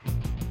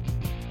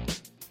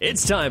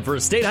It's time for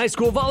State High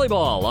School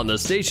volleyball on the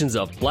stations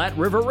of Platte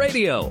River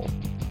Radio.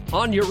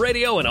 On your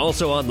radio and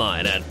also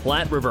online at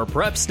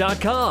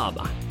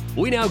PlatteRiverPreps.com.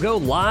 We now go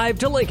live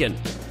to Lincoln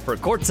for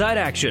courtside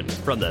action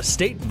from the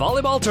state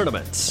volleyball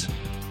tournaments.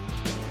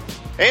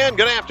 And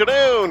good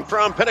afternoon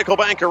from Pinnacle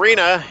Bank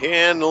Arena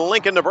in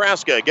Lincoln,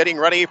 Nebraska, getting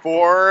ready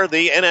for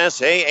the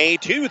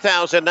NSAA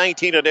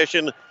 2019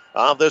 edition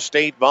of the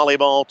state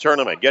volleyball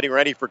tournament. Getting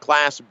ready for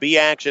Class B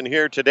action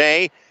here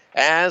today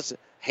as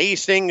the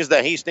Hastings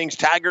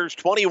Tigers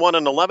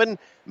 21-11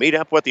 meet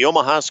up with the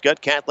Omaha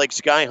Skutt Catholic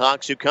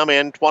Skyhawks, who come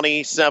in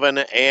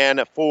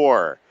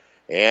 27-4.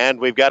 And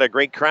we've got a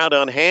great crowd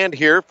on hand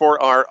here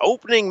for our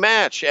opening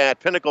match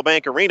at Pinnacle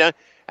Bank Arena.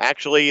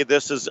 Actually,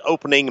 this is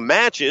opening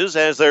matches,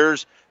 as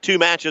there's two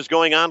matches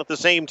going on at the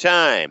same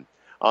time.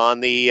 On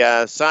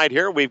the side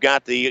here, we've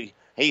got the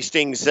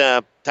Hastings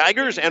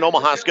Tigers and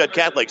Omaha Skutt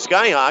Catholic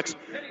Skyhawks.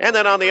 And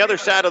then on the other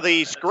side of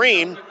the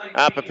screen,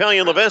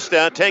 Papillion La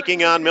Vista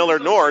taking on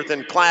Millard North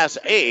in Class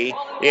A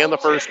in the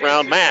first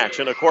round match.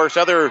 And, of course,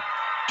 other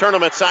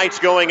tournament sites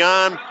going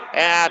on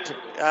at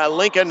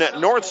Lincoln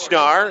North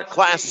Star,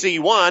 Class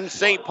C1,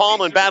 St.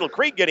 Paul and Battle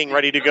Creek getting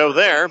ready to go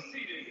there.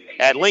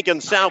 At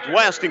Lincoln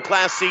Southwest in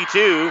Class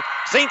C2,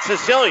 St.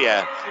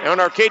 Cecilia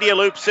and Arcadia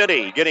Loop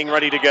City getting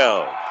ready to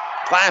go.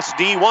 Class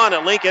D1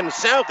 at Lincoln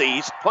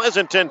Southeast,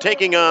 Pleasanton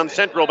taking on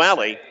Central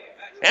Valley.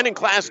 And in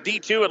Class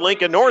D2 at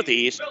Lincoln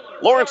Northeast,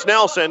 Lawrence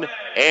Nelson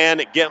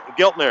and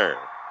Giltner.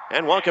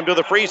 And welcome to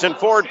the Friesen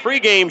Ford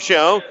pregame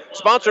show,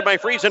 sponsored by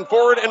Friesen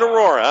Ford in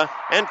Aurora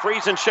and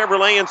Friesen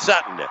Chevrolet in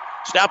Sutton.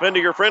 Stop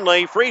into your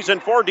friendly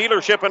Friesen Ford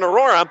dealership in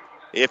Aurora.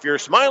 If you're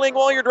smiling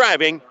while you're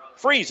driving,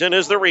 Friesen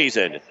is the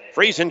reason.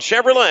 Friesen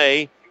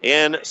Chevrolet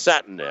in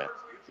Sutton.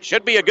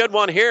 Should be a good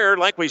one here.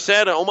 Like we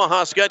said,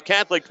 Omaha Skutt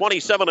Catholic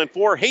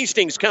 27-4.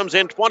 Hastings comes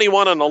in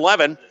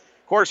 21-11. Of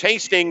course,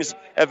 Hastings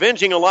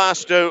avenging a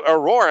loss to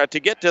Aurora to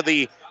get to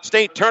the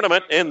state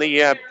tournament in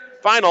the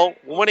final,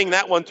 winning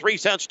that one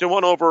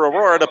 3-1 over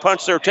Aurora to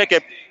punch their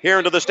ticket here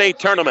into the state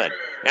tournament.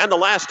 And the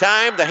last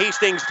time the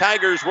Hastings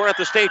Tigers were at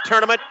the state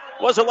tournament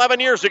was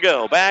 11 years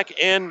ago, back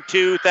in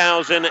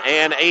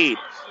 2008.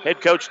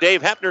 Head coach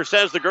Dave Hepner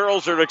says the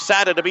girls are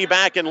excited to be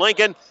back in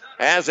Lincoln,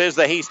 as is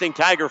the Hastings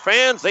Tiger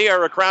fans. They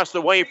are across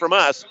the way from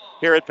us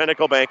here at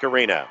Pinnacle Bank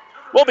Arena.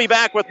 We'll be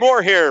back with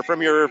more here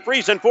from your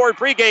Friesen Ford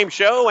pregame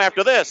show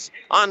after this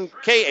on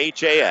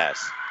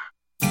KHAS.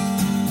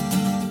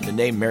 The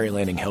name Mary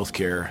Lanning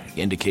Healthcare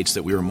indicates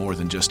that we are more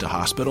than just a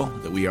hospital,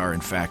 that we are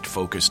in fact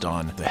focused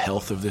on the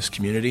health of this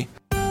community.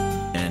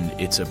 And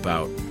it's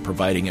about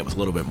providing it with a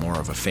little bit more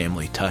of a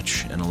family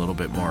touch and a little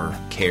bit more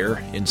care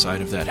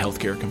inside of that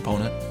healthcare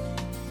component.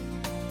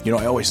 You know,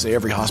 I always say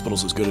every hospital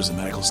is as good as the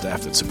medical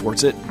staff that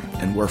supports it,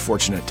 and we're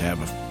fortunate to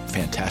have a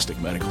fantastic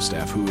medical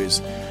staff who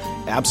is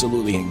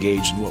absolutely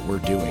engaged in what we're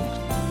doing.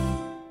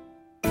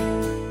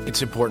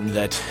 It's important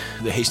that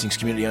the Hastings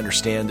community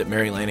understand that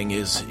Mary Lanning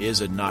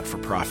is a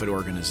not-for-profit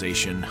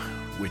organization,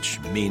 which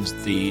means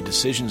the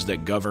decisions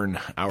that govern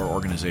our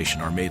organization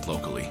are made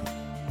locally.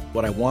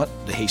 What I want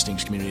the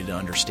Hastings community to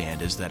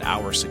understand is that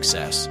our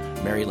success,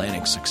 Mary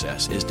Lanning's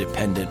success, is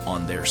dependent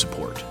on their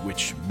support,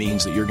 which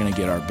means that you're going to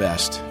get our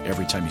best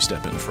every time you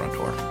step in the front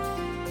door.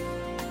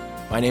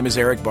 My name is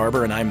Eric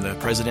Barber, and I'm the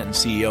president and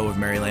CEO of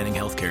Mary Lanning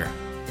Healthcare.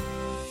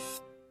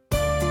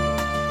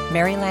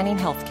 Mary Lanning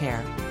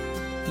Healthcare.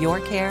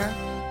 Your care,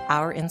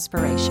 our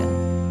inspiration.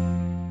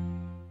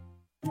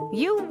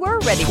 You were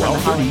ready for the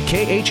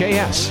 1230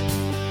 KHAS.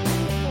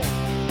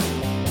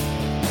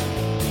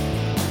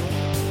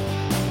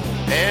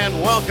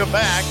 And welcome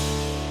back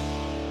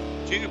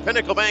to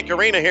Pinnacle Bank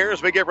Arena here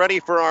as we get ready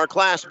for our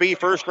Class B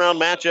first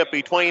round matchup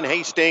between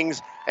Hastings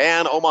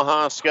and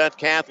Omaha Skutt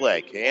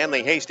Catholic. And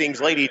the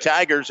Hastings Lady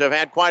Tigers have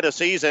had quite a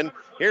season.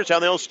 Here's how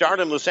they'll start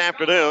them this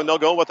afternoon. They'll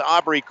go with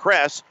Aubrey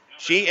Kress.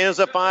 She is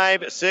a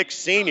 5'6"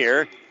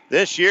 senior.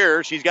 This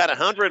year, she's got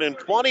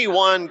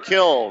 121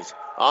 kills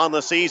on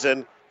the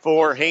season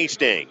for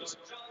Hastings.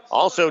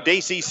 Also,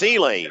 Daisy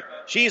Seeley.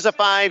 She's a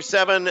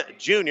 5'7"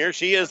 junior.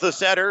 She is the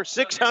setter.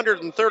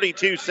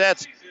 632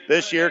 sets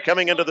this year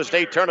coming into the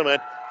state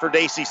tournament for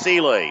Daisy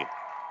Seeley.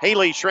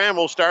 Haley Schramm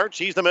will start.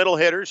 She's the middle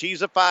hitter.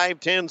 She's a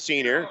 5'10"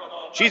 senior.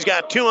 She's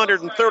got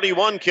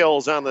 231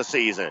 kills on the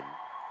season.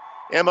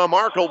 Emma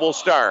Markle will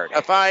start,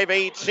 a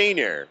 5'8"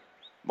 senior.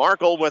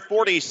 Markle with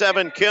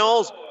 47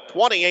 kills,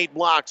 28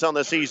 blocks on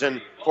the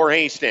season for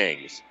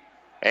Hastings.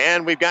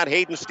 And we've got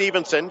Hayden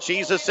Stevenson.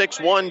 She's a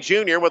 6'1"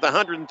 junior with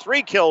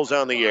 103 kills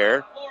on the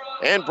year.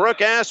 And Brooke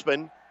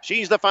Aspen,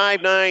 she's the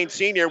 5'9"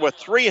 senior with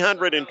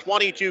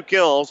 322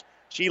 kills.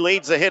 She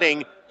leads the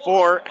hitting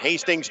for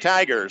Hastings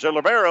Tigers. Her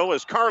libero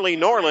is Carly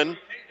Norland.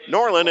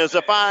 Norland is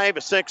a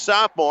 5'6"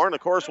 sophomore. And,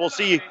 of course, we'll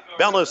see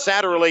Bella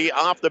Satterley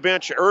off the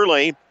bench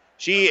early.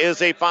 She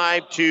is a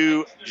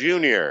 5'2"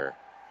 junior.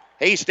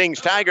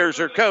 Hastings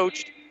Tigers are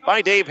coached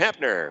by Dave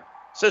Hepner.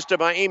 Assisted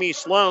by Amy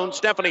Sloan,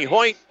 Stephanie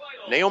Hoyt,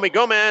 Naomi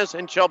Gomez,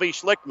 and Shelby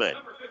Schlichtman.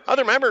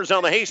 Other members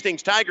on the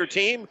Hastings Tiger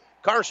team,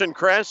 Carson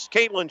Kress,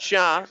 Caitlin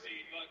Shaw,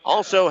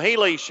 also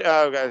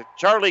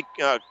Charlie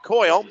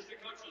Coyle,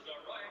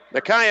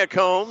 Nakaya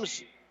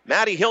Combs,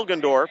 Maddie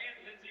Hilgendorf,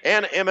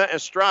 and Emma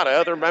Estrada,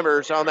 other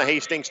members on the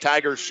Hastings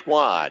Tigers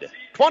squad.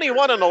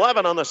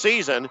 21-11 on the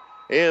season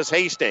is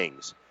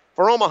Hastings.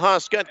 For Omaha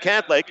Skutt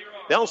Catholic,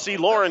 they'll see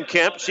Lauren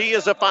Kemp. She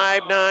is a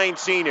 5'9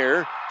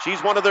 senior.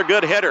 She's one of their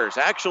good hitters.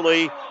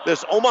 Actually,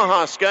 this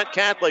Omaha Skutt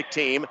Catholic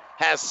team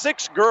has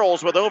 6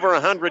 girls with over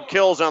 100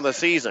 kills on the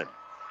season.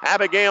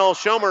 Abigail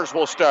Schomers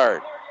will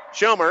start.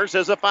 Schomers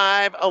is a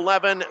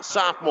 5'11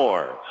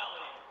 sophomore.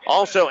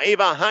 Also,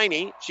 Ava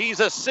Heine, she's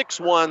a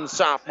 6'1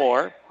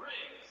 sophomore.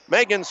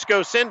 Megan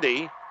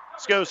Skosindi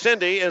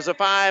is a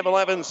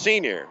 5'11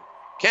 senior.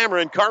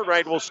 Cameron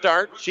Cartwright will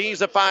start.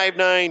 She's a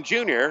 5'9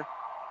 junior.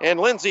 And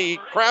Lindsay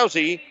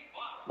Krause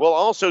will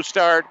also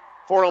start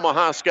for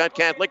Omaha Skutt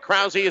Catholic.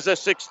 Krause is a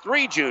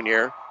 6'3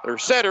 junior. Their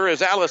setter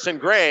is Allison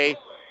Gray.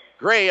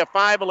 Gray, a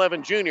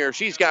 5'11 junior.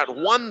 She's got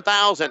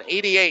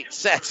 1,088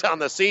 sets on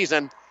the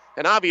season.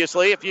 And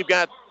obviously, if you've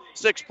got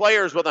 6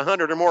 players with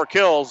 100 or more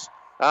kills,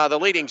 the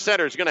leading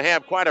setter is going to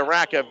have quite a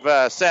rack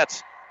of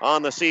sets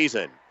on the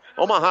season.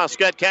 Omaha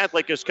Skutt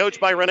Catholic is coached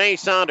by Renee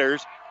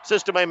Saunders,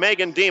 assisted by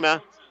Megan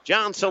Dima,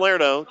 John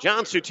Salerno,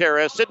 John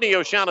Sutera, Sydney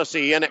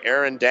O'Shaughnessy, and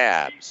Aaron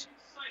Dabbs.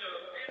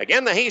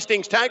 Again, the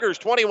Hastings Tigers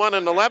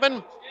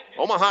 21-11.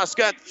 Omaha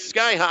Skutt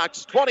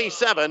Skyhawks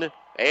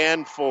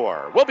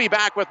 27-4. We'll be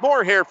back with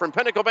more here from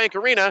Pinnacle Bank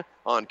Arena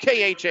on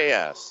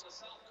KHAS.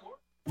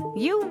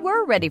 You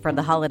were ready for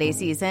the holiday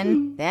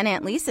season. Then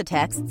Aunt Lisa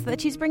texts that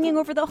she's bringing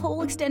over the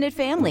whole extended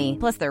family,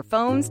 plus their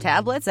phones,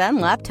 tablets, and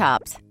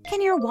laptops. Can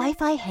your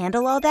Wi-Fi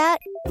handle all that?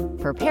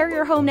 Prepare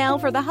your home now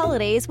for the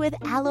holidays with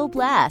Allo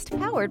Blast,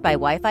 powered by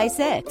Wi-Fi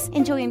 6.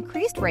 Enjoy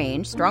increased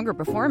range, stronger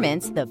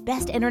performance, the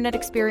best internet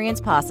experience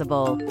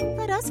possible.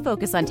 Let us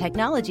focus on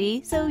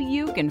technology so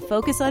you can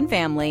focus on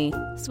family.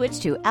 Switch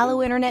to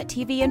Allo Internet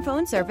TV and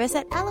phone service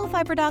at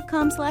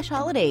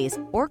allofiber.com/holidays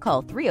or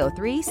call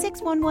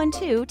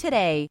 303-6112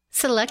 today.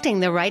 Selecting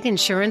the right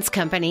insurance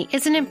company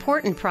is an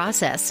important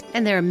process,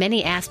 and there are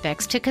many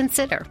aspects to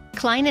consider.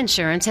 Klein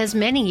Insurance has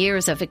many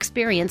years of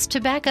experience to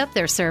back up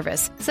their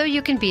service, so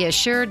you can be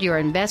assured your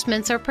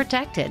investments are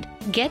protected.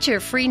 Get your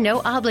free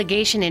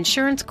no-obligation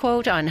insurance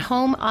quote on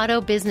home,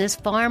 auto, business,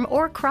 farm,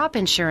 or crop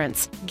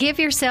insurance. Give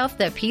yourself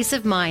the peace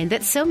of mind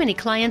that so many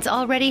clients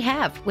already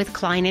have with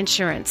Klein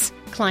Insurance.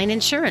 Klein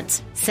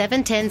Insurance,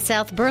 710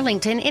 South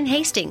Burlington in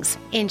Hastings.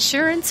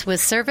 Insurance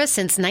with service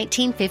since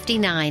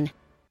 1959.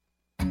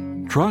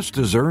 Trust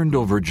is earned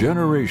over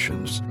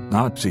generations,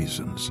 not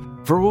seasons.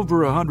 For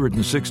over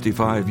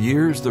 165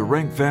 years, the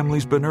Rank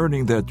family's been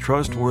earning that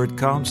trust where it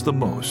counts the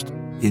most,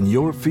 in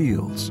your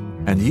fields.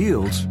 And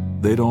yields,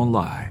 they don't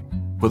lie.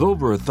 With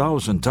over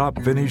 1,000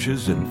 top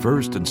finishes in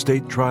first and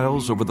state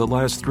trials over the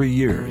last 3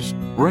 years,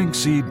 Rank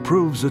Seed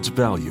proves its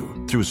value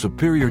through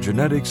superior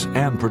genetics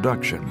and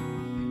production.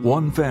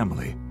 One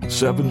family,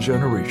 7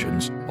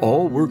 generations,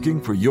 all working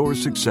for your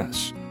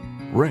success.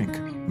 Rank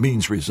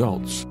means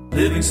results.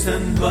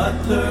 Livingston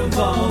Butler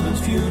Volvin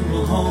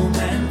Funeral Home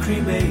and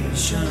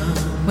Cremation.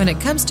 When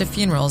it comes to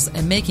funerals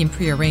and making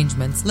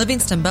pre-arrangements,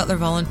 Livingston Butler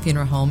Volvin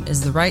Funeral Home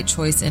is the right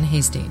choice in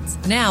Hastings.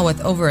 Now,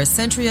 with over a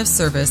century of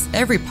service,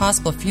 every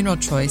possible funeral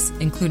choice,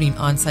 including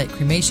on-site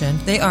cremation,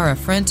 they are a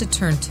friend to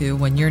turn to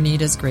when your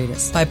need is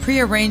greatest. By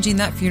pre-arranging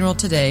that funeral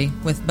today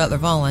with Butler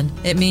Volvin,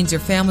 it means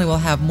your family will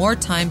have more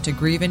time to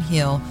grieve and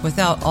heal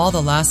without all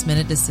the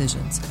last-minute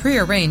decisions.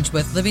 Pre-arrange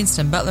with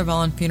Livingston Butler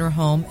Volvin Funeral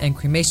Home and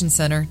Cremation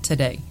Center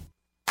today.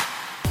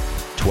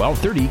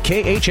 1230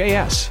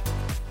 KHAS.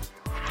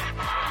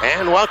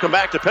 And welcome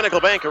back to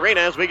Pinnacle Bank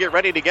Arena as we get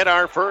ready to get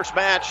our first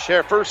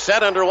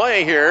set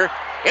underway here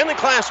in the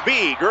Class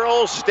B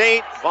Girls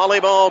State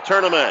Volleyball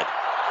Tournament.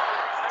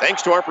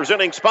 Thanks to our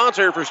presenting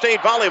sponsor for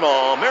state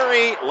volleyball,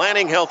 Mary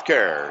Lanning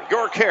Healthcare.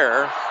 Your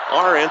care,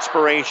 our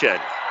inspiration.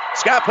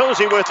 Scott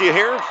Posey with you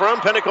here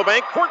from Pinnacle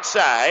Bank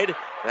courtside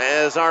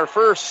as our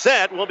first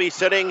set will be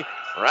sitting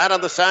right on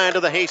the side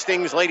of the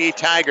Hastings Lady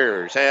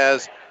Tigers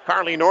as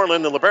Carly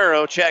Norland, the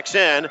libero, checks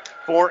in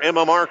for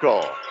Emma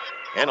Markle.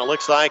 And it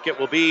looks like it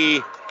will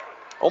be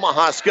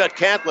Omaha Skutt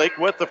Catholic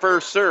with the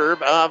first serve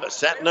of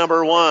set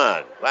number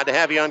 1. Glad to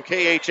have you on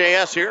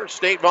KHAS here.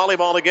 State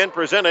volleyball again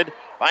presented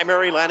by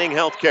Mary Lanning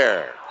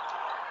Healthcare.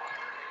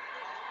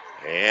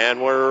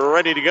 And we're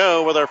ready to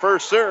go with our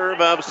first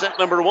serve of set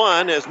number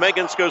 1 as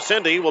Megan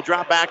Skosindi will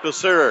drop back to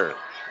serve.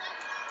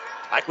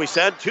 Like we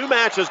said, 2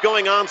 matches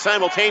going on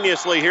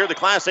simultaneously here. The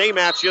Class A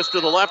match just to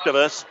the left of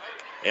us.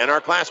 And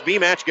our Class B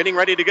match getting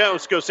ready to go.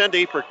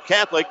 Skosindi for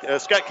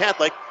Skutt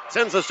Catholic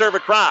sends the serve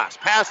across.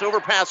 Pass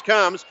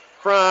comes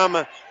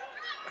from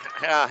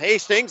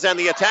Hastings, and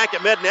the attack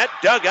at mid-net.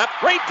 Dug up.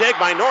 Great dig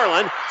by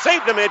Norland.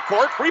 Saved to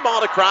midcourt. Free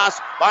ball across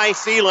by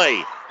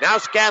Seeley. Now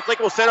Catholic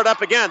will set it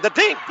up again. The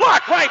dink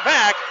blocked right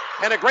back.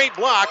 And a great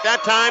block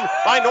that time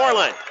by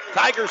Norland.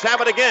 Tigers have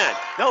it again.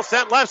 They'll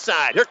set left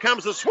side. Here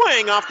comes the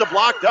swing off the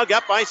block dug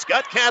up by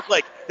Skutt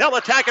Catholic. They'll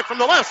attack it from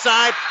the left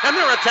side, and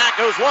their attack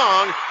goes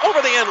long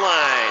over the end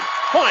line.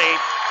 Point,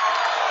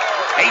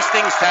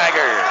 Hastings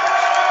Tigers.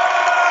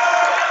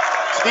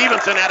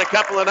 Stevenson had a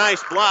couple of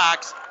nice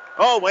blocks.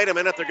 Oh, wait a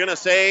minute. They're going to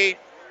say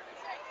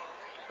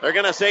They're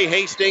going to say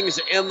Hastings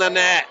in the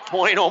net.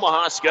 Point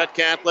Omaha Skutt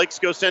Catholic.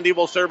 Skocindy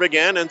will serve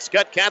again, and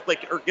Skutt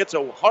Catholic gets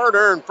a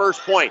hard-earned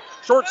first point.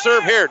 Short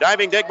serve here.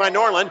 Diving dig by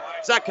Norland.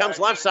 Suck comes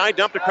left side.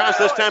 Dumped across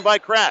this time by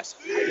Kress.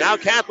 Now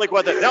Catholic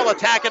with it. They'll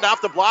attack it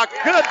off the block.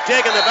 Good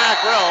dig in the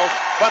back row,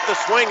 but the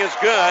swing is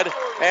good.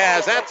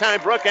 As that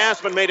time Brooke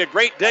Aspen made a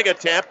great dig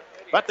attempt,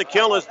 but the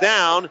kill is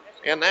down,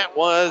 and that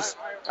was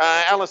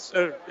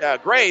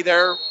Gray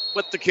there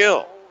with the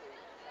kill.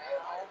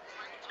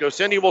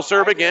 Skocindy will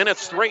serve again.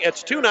 It's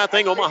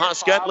 2-0. Omaha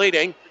Skutt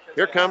leading.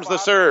 Here comes the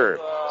serve.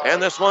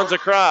 And this one's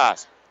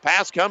across.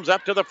 Pass comes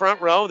up to the front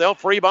row. They'll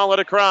free ball it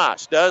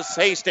across. Does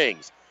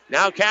Hastings.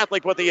 Now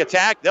Catholic with the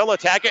attack. They'll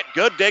attack it.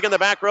 Good dig in the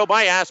back row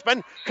by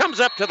Aspen.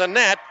 Comes up to the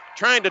net.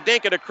 Trying to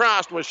dink it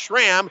across was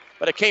Schramm,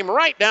 but it came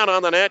right down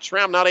on the net.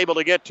 Schramm not able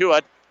to get to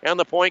it. And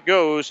the point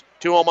goes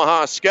to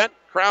Omaha Skutt.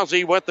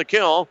 Krause with the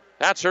kill.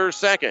 That's her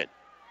second.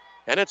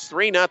 And it's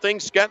 3-0.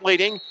 Skutt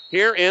leading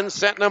here in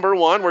set number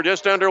 1. We're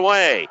just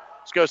underway.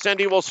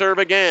 Skocindy will serve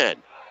again.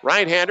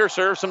 Right-hander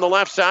serves from the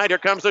left side. Here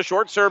comes the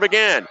short serve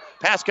again.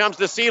 Pass comes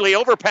to Seeley.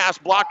 Overpass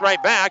blocked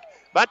right back,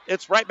 but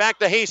it's right back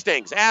to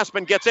Hastings.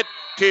 Aspen gets it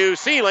to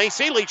Seeley.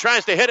 Seeley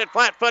tries to hit it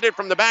flat-footed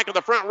from the back of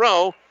the front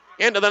row.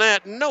 Into the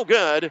net. No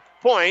good.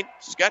 Point,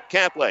 Skutt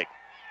Catholic.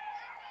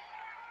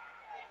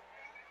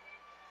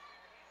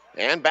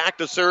 And back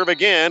to serve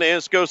again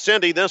is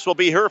Skocindy. This will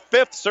be her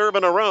 5th serve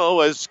in a row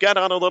as Skutt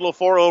on a little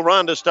 4-0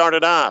 run to start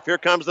it off. Here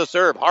comes the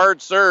serve.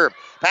 Hard serve.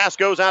 Pass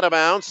goes out of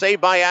bounds.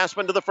 Saved by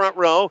Aspen to the front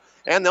row.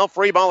 And they'll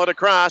free ball it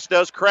across.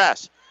 Does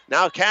Kress.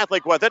 Now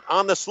Catholic with it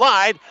on the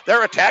slide.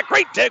 Their attack.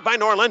 Great dig by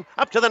Norland.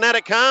 Up to the net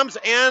it comes.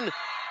 And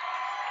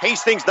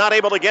Hastings not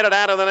able to get it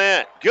out of the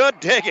net. Good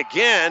dig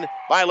again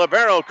by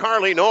libero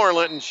Carly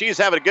Norland. And she's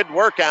having a good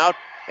workout.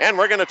 And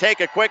we're going to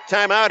take a quick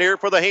timeout here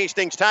for the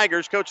Hastings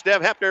Tigers. Coach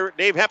Dave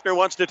Hefner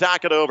wants to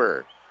talk it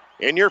over.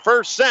 In your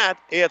first set,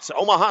 it's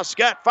Omaha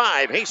Skutt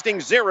 5,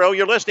 Hastings 0.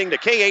 You're listening to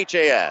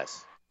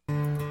KHAS.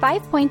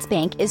 5 Points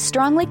Bank is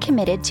strongly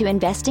committed to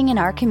investing in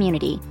our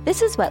community.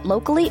 This is what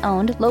locally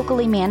owned,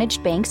 locally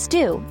managed banks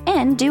do,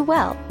 and do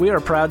well. We are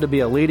proud to be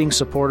a leading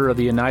supporter of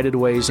the United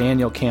Way's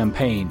annual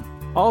campaign.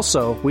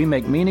 Also, we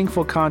make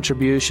meaningful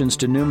contributions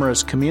to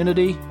numerous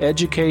community,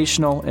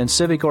 educational, and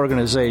civic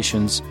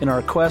organizations in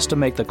our quest to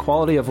make the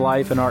quality of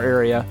life in our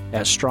area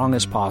as strong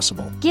as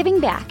possible. Giving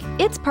back.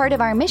 It's part of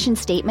our mission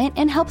statement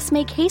and helps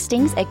make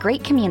Hastings a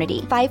great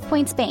community. 5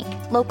 Points Bank.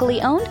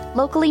 Locally owned,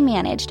 locally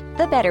managed.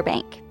 The better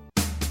bank.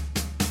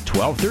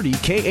 1230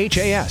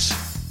 KHAS.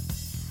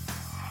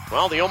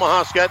 Well, the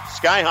Omaha Skutt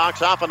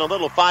Skyhawks off on a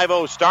little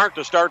 5-0 start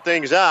to start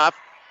things off.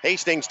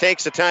 Hastings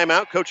takes a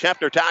timeout. Coach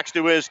Hefner talks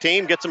to his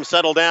team, gets them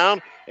settled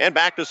down, and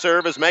back to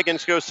serve is Megan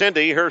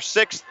Skocindy, her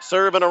 6th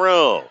serve in a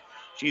row.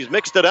 She's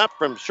mixed it up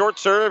from short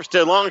serves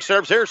to long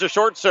serves. Here's a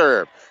short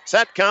serve.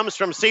 Set comes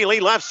from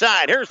Seeley, left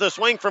side. Here's the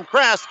swing from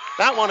Kress.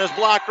 That one is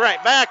blocked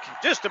right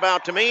back, just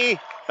about to me.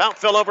 About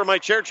fell over my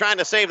chair trying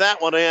to save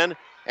that one in,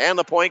 and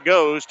the point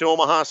goes to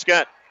Omaha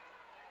Skutt.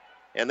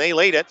 And they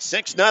lead it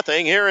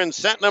 6-0 here in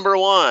set number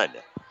 1.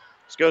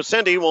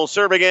 Skocindy will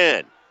serve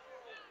again.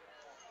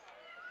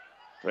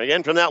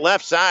 Again from that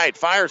left side,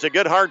 fires a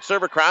good hard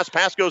serve across.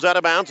 Pass goes out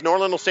of bounds.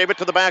 Norland will save it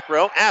to the back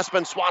row.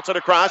 Aspen swats it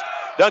across.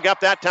 Dug up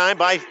that time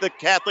by the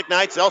Catholic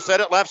Knights. They'll set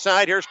it left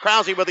side. Here's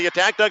Krause with the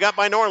attack. Dug up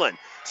by Norland.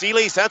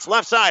 Seeley sets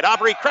left side.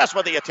 Aubrey Kress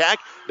with the attack.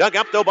 Dug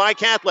up though by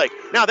Catholic.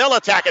 Now they'll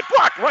attack it.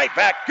 Blocked right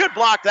back. Good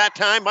block that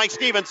time by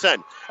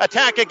Stevenson.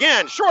 Attack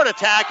again. Short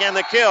attack and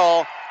the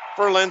kill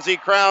for Lindsey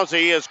Krause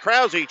as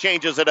Krause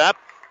changes it up.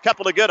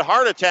 Couple of good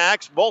hard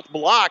attacks. Both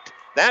blocked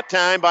that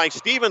time by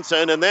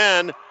Stevenson, and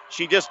then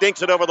she just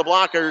dinks it over the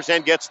blockers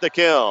and gets the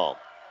kill.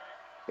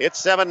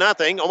 It's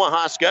 7-0.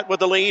 Omaha Skutt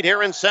with the lead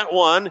here in set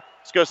 1.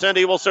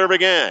 Skocindy will serve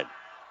again.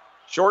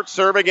 Short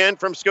serve again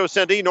from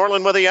Skocindy.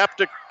 Norland with the up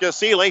to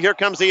Seeley. Here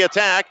comes the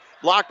attack.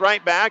 Blocked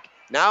right back.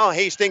 Now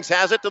Hastings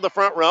has it to the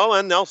front row,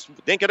 and they'll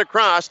dink it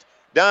across.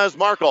 Does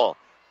Markle.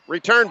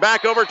 Return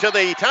back over to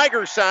the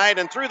Tigers side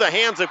and through the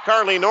hands of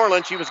Carly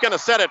Norland. She was going to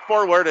set it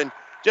forward and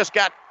just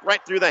got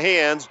right through the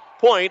hands.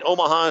 Point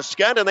Omaha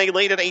Skutt, and they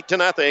lead it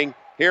 8-0.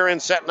 Here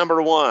in set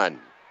number 1.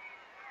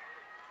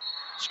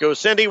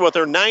 Skocindy with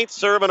her 9th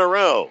serve in a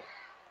row.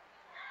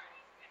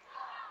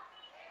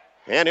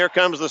 And here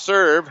comes the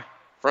serve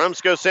from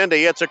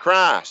Skocindy. It's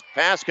across.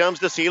 Pass comes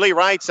to Seeley,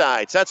 right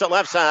side. Sets it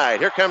left side.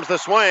 Here comes the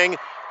swing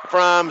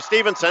from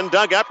Stevenson.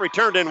 Dug up,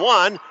 returned in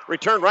 1.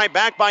 Returned right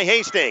back by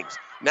Hastings.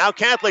 Now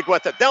Catholic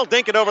with it. They'll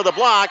dink it over the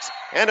blocks.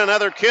 And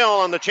another kill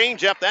on the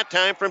changeup, that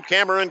time from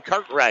Cameron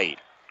Cartwright.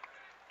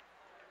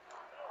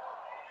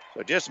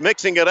 So just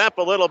mixing it up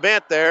a little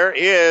bit there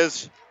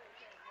is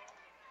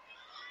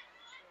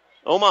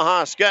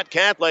Omaha Skutt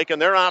Catholic, and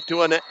they're off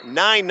to a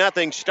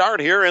 9-0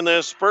 start here in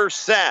this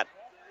first set.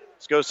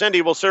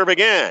 Skocindy will serve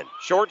again.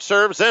 Short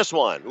serves this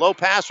one. Low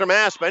pass from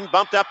Aspen,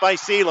 bumped up by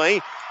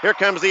Seeley. Here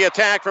comes the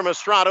attack from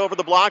Estrada over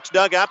the blocks,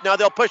 dug up. Now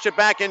they'll push it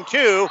back in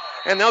 2,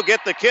 and they'll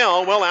get the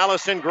kill. Will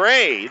Allison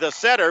Gray, the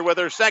setter, with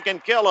her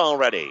 2nd kill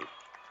already.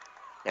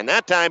 And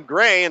that time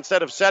Gray,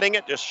 instead of setting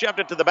it, just shoved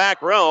it to the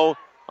back row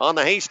on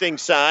the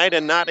Hastings side,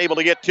 and not able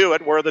to get to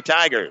it were the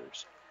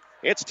Tigers.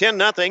 It's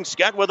 10-0.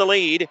 Skutt with the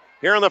lead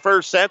here in the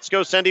first set.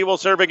 Skocindy will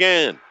serve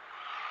again.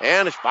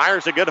 And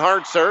fires a good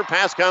hard serve.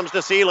 Pass comes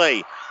to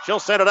Seeley. She'll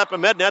set it up in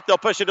mid-net. They'll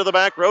push it to the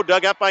back row.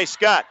 Dug up by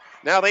Skutt.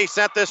 Now they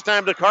set this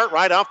time to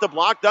Cartwright off the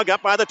block. Dug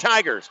up by the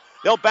Tigers.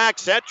 They'll back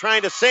set.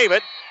 Trying to save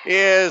it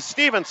is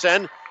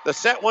Stevenson. The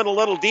set went a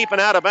little deep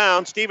and out of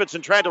bounds.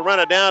 Stevenson tried to run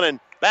it down and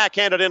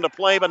backhand it into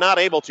play, but not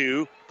able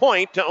to.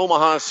 Point to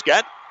Omaha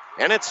Skutt.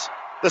 And it's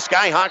the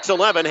Skyhawks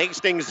 11,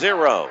 Hastings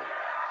 0.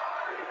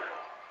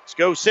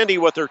 Skocindy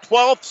with her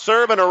 12th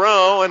serve in a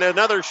row and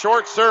another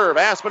short serve.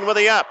 Aspen with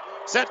the up.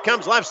 Set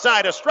comes left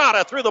side.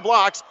 Estrada through the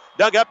blocks.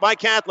 Dug up by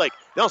Catholic.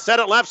 They'll set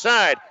it left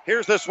side.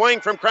 Here's the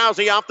swing from Krause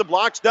off the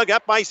blocks. Dug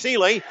up by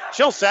Seeley.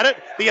 She'll set it.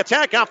 The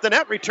attack off the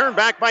net. Returned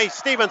back by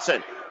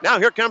Stevenson. Now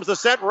here comes the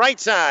set right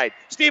side.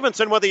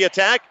 Stevenson with the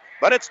attack.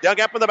 But it's dug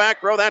up in the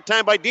back row. That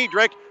time by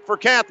Diedrich for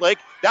Catholic.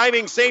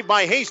 Diving save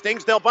by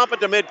Hastings. They'll bump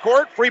it to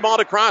midcourt. Free ball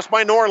to cross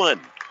by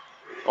Norland.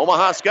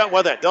 Omaha Skutt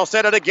with it. They'll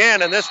set it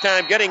again. And this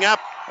time getting up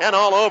and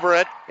all over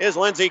it is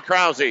Lindsey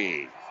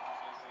Krause.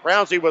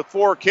 Krause with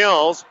 4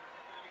 kills.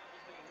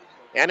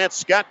 And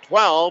it's Skutt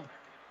 12,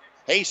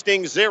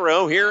 Hastings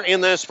 0 here in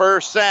this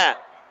first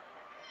set.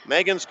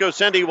 Megan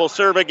Skocindy will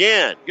serve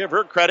again. Give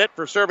her credit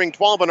for serving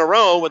 12 in a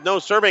row with no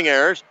serving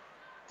errors.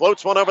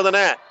 Floats one over the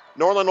net.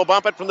 Norland will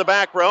bump it from the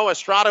back row.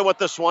 Estrada with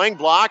the swing.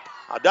 Blocked.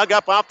 Dug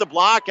up off the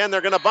block, and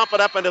they're going to bump it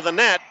up into the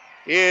net.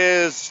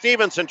 Is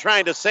Stevenson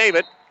trying to save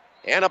it.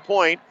 And a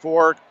point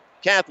for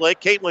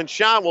Catholic. Caitlin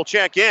Shaw will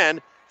check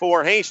in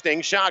for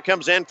Hastings. Shaw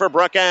comes in for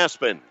Brooke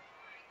Aspen.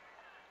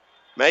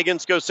 Megan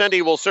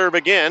Skocindy will serve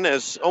again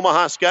as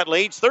Omaha Skutt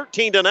leads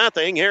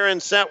 13-0 here in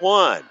set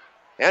 1.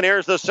 And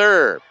here's the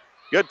serve.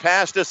 Good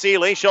pass to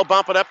Seeley. She'll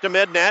bump it up to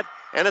mid-net,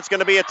 and it's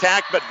going to be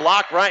attacked but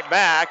blocked right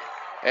back.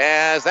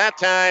 As that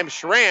time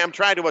Schramm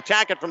tried to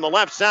attack it from the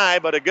left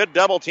side, but a good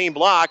double team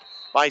block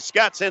by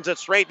Skutt sends it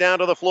straight down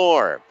to the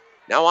floor.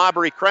 Now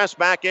Aubrey Kress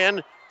back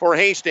in for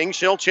Hastings.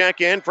 She'll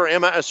check in for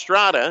Emma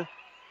Estrada.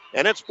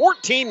 And it's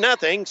 14-0.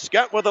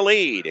 Skutt with the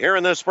lead here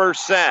in this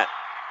first set.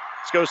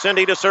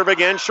 Skocindy to serve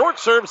again. Short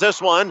serves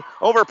this one.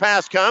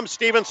 Overpass comes.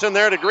 Stevenson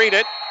there to greet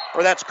it.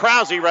 Or that's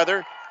Krause,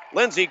 rather.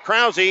 Lindsey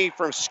Krause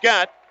from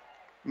Skutt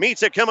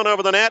meets it coming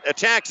over the net,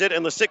 attacks it,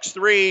 and the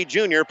 6'3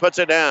 junior puts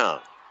it down.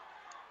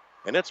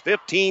 And it's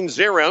 15-0.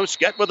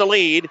 Skutt with the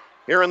lead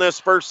here in this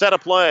first set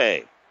of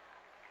play.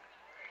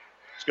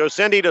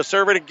 Skocindy to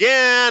serve it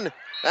again.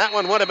 That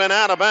one would have been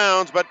out of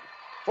bounds, but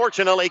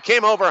fortunately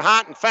came over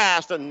hot and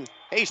fast, and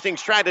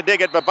Hastings tried to dig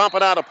it but bump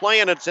it out of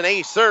play, and it's an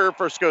ace serve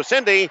for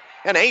Skocindy,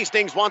 and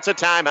Hastings wants a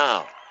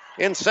timeout.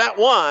 In set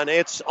 1,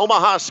 it's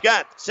Omaha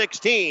Skutt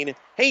 16,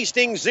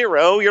 Hastings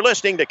 0. You're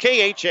listening to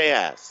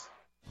KHAS.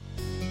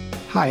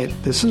 Hi,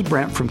 this is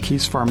Brent from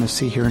Keys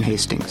Pharmacy here in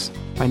Hastings.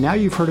 By now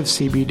you've heard of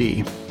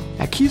CBD.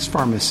 At Keys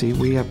Pharmacy,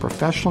 we have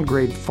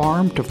professional-grade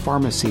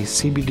farm-to-pharmacy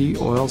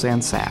CBD oils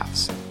and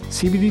salves.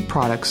 CBD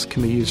products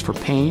can be used for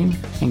pain,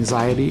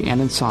 anxiety,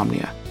 and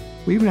insomnia.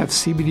 We even have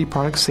CBD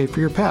products safe for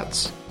your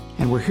pets.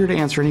 And we're here to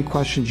answer any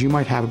questions you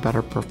might have about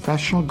our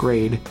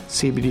professional-grade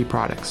CBD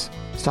products.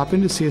 Stop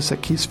in to see us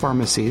at Keys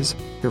Pharmacies,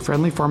 your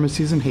friendly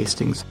pharmacies in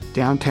Hastings,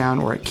 downtown,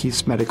 or at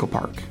Keys Medical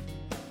Park.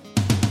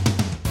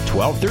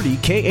 1230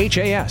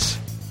 KHAS.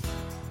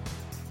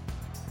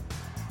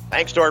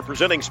 Thanks to our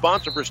presenting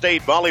sponsor for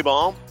state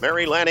volleyball,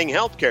 Mary Lanning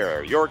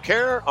Healthcare. Your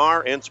care,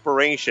 our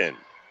inspiration.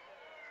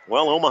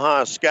 Well,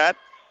 Omaha Skutt,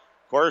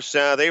 of course,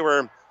 they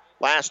were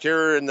last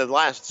year in the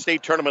last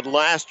state tournament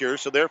last year,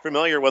 so they're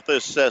familiar with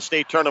this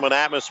state tournament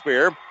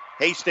atmosphere.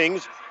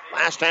 Hastings,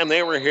 last time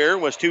they were here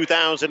was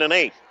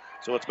 2008,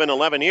 so it's been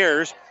 11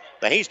 years.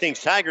 The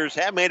Hastings Tigers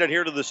have made it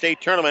here to the state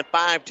tournament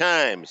 5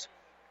 times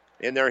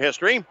in their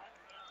history.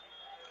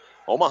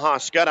 Omaha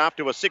Skutt off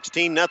to a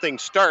 16-0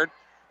 start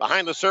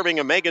behind the serving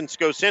of Megan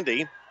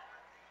Skocindy,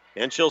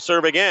 and she'll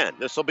serve again.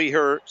 This will be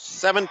her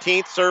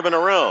 17th serve in a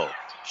row.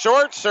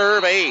 Short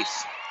serve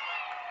ace.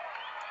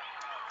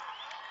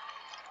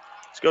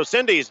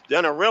 Skocindy's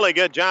done a really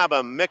good job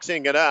of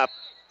mixing it up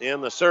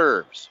in the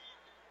serves.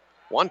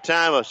 One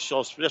time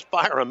she'll just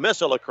fire a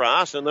missile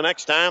across, and the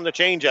next time the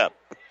changeup.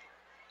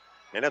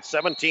 And it's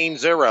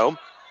 17-0.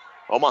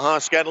 Omaha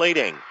Skutt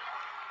leading.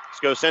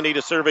 Skocindy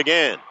to serve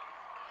again.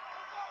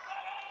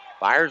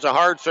 Fires a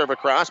hard serve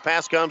across.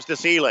 Pass comes to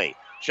Seeley.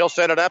 She'll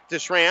set it up to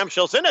Schramm.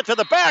 She'll send it to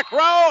the back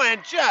row,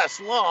 and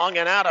just long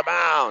and out of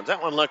bounds.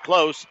 That one looked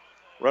close.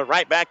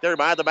 Right back there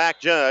by the back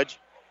judge.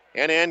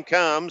 And in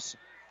comes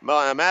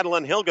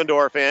Madeline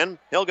Hilgendorf in.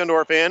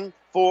 Hilgendorf in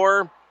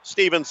for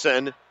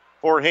Stevenson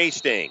for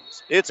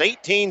Hastings. It's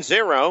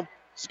 18-0.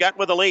 Skutt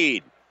with the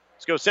lead.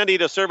 Skocindy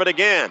to serve it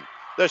again.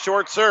 The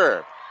short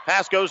serve.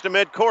 Pass goes to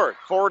midcourt.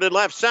 Forwarded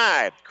left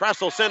side.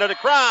 Kressel sent it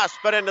across,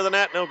 but into the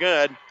net, no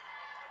good.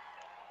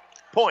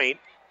 Point,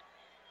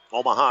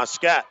 Omaha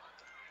Skutt.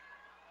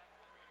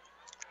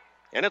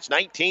 And it's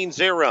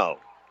 19-0.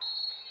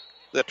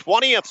 The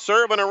 20th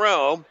serve in a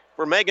row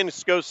for Megan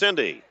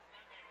Skocindy.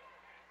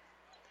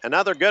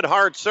 Another good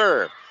hard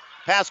serve.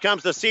 Pass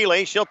comes to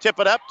Seeley. She'll tip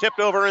it up. Tipped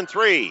over in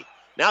 3.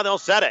 Now they'll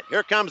set it.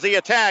 Here comes the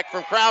attack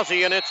from Krause,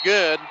 and it's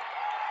good.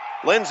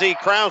 Lindsey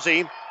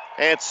Krause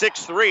at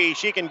 6'3".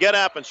 She can get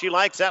up, and she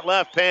likes that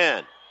left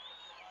pin.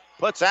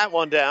 Puts that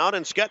one down,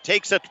 and Skutt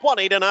takes a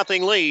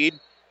 20-0 lead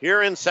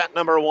here in set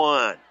number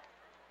 1.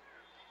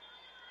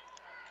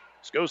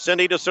 Let's go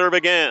Cindy to serve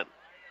again.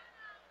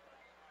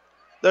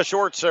 The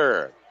short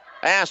serve.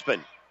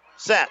 Aspen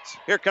sets.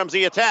 Here comes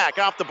the attack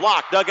off the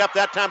block. Dug up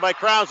that time by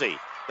Krause.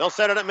 They'll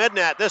set it at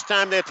mid-net. This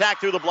time they attack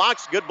through the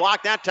blocks. Good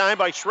block that time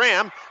by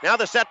Schramm. Now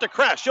the set to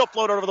Kress. She'll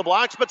float over the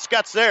blocks, but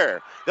Skutt's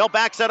there. They'll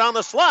back set on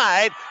the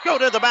slide. Go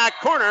to the back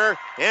corner,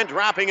 and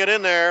dropping it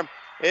in there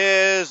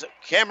is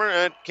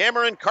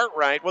Cameron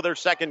Cartwright with her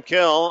second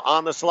kill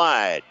on the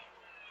slide.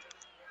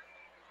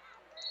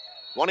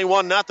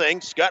 21-0.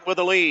 Skutt with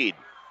the lead.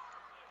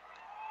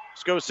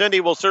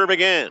 Skocindy will serve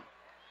again.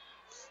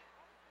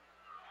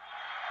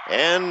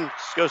 And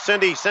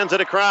Skocindy sends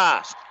it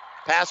across.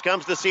 Pass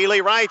comes to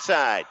Seeley, right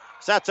side.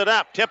 Sets it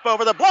up, tip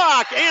over the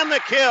block, and the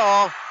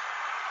kill.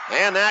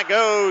 And that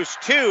goes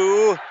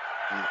to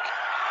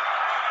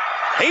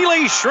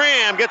Haley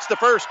Schramm. Gets the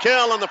first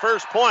kill and the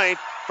first point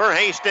for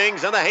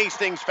Hastings, and the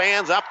Hastings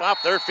fans up off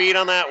their feet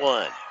on that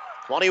one.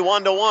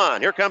 21-1.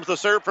 Here comes the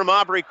serve from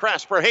Aubrey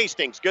Kress for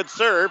Hastings. Good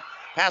serve.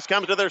 Pass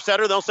comes to their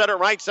setter. They'll set it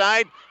right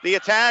side. The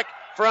attack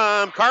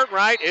from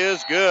Cartwright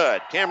is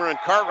good. Cameron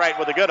Cartwright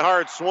with a good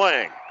hard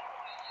swing.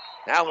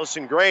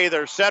 Allison Gray,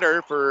 their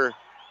setter for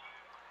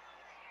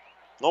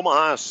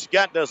Omaha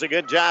Skutt, does a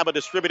good job of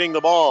distributing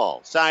the ball.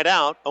 Side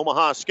out,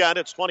 Omaha Skutt,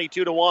 it's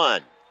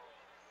 22-1.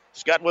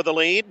 Skutt with the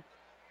lead,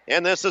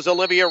 and this is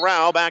Olivia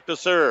Rao back to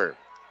serve.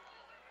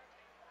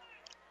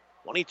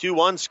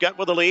 22-1, Skutt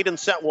with the lead in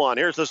set 1.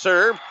 Here's the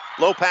serve.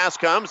 Low pass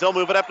comes. They'll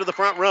move it up to the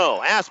front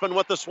row. Aspen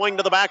with the swing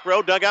to the back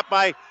row, dug up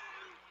by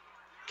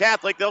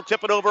Catholic. They'll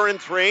tip it over in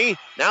 3.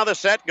 Now the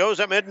set goes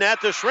at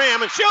mid-net to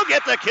Schramm, and she'll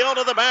get the kill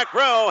to the back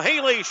row.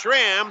 Haley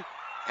Schramm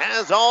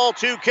has all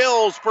 2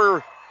 kills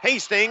for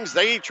Hastings.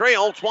 They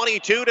trail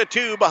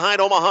 22-2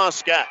 behind Omaha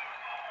Skutt.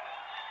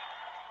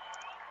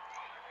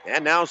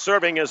 And now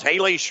serving is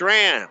Haley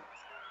Schramm.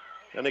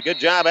 Done a good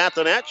job at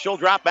the net. She'll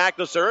drop back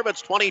to serve.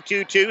 It's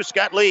 22-2.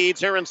 Skutt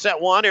leads here in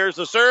set 1. Here's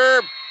the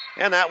serve.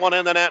 And that one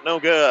in the net, no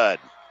good.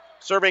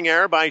 Serving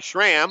error by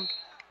Schramm.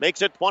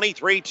 Makes it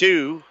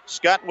 23-2.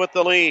 Skutt with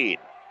the lead.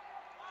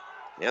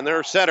 And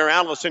their setter,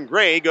 Allison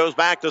Gray, goes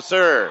back to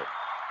serve.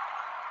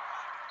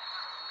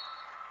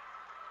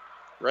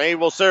 Gray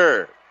will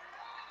serve.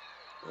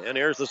 And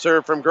here's the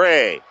serve from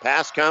Gray.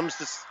 Pass comes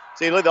to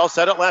Seeley. They'll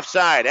set it left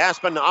side.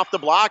 Aspen off the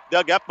block.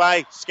 Dug up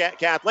by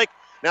Catholic.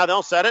 Now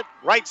they'll set it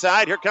right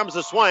side. Here comes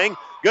the swing.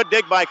 Good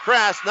dig by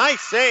Kress.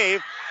 Nice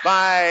save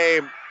by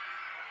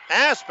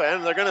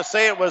Aspen. They're going to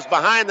say it was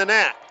behind the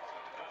net.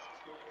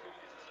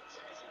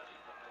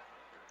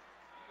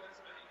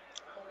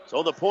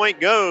 So the point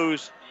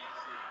goes.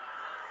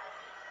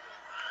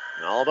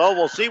 Although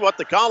we'll see what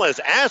the call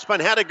is. Aspen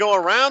had to go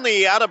around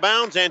the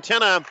out-of-bounds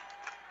antenna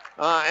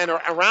and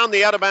around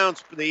the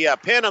out-of-bounds, the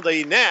pin of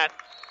the net.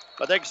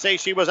 But they can say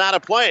she was out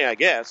of play, I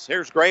guess.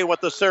 Here's Gray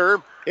with the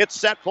serve. It's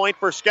set point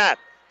for Skutt.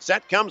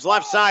 Set comes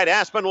left side.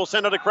 Aspen will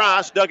send it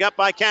across. Dug up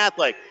by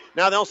Catholic.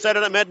 Now they'll set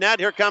it at mid-net.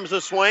 Here comes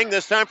the swing.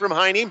 This time from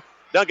Heine.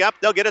 Dug up.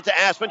 They'll get it to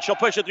Aspen. She'll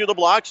push it through the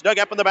blocks. Dug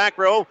up in the back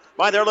row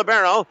by their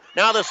libero.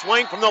 Now the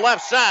swing from the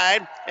left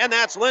side. And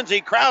that's Lindsey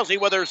Krause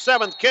with her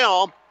 7th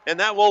kill. And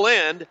that will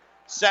end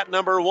set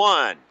number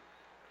 1.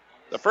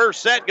 The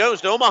first set goes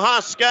to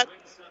Omaha Skutt.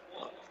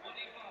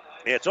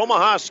 It's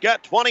Omaha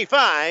Skutt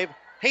 25,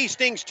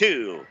 Hastings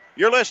 2.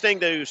 You're listening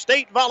to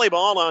State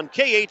Volleyball on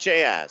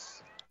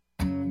KHAS.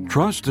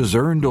 Trust is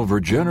earned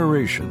over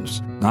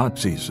generations, not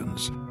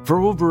seasons. For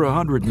over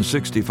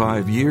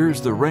 165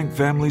 years, the Rank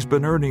family's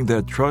been earning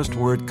that trust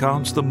where it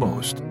counts the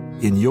most,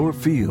 in your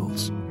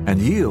fields. And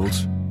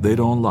yields, they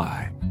don't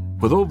lie.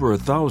 With over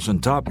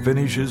 1,000 top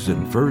finishes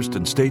in first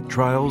and state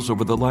trials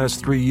over the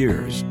last 3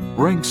 years,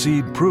 Rank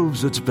Seed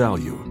proves its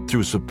value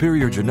through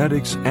superior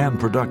genetics and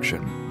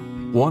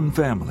production. One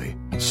family,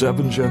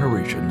 7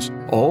 generations,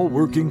 all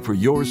working for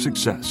your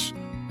success.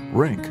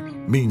 Rank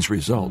means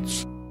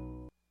results.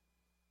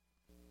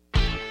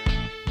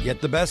 Get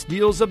the best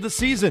deals of the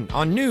season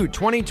on new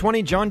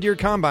 2020 John Deere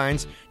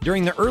combines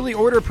during the early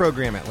order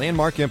program at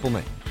Landmark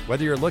Implement.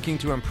 Whether you're looking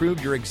to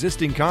improve your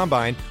existing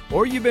combine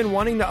or you've been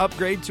wanting to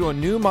upgrade to a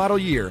new model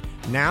year,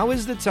 now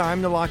is the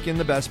time to lock in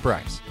the best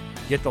price.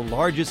 Get the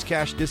largest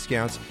cash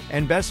discounts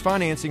and best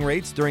financing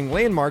rates during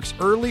Landmark's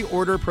early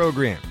order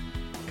program.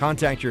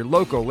 Contact your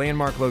local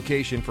Landmark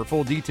location for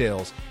full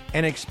details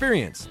and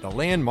experience the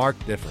Landmark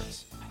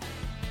difference.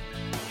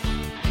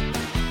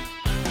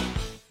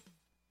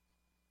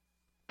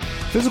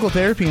 Physical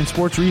Therapy and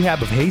Sports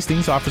Rehab of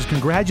Hastings offers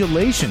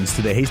congratulations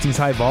to the Hastings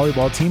High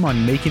volleyball team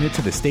on making it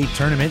to the state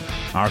tournament.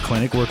 Our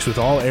clinic works with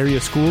all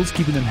area schools,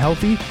 keeping them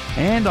healthy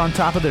and on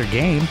top of their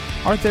game.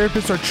 Our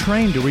therapists are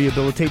trained to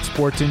rehabilitate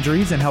sports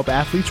injuries and help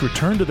athletes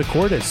return to the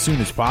court as soon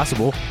as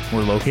possible.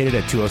 We're located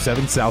at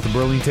 207 South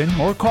Burlington,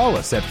 or call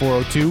us at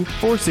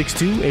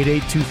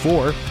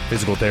 402-462-8824.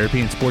 Physical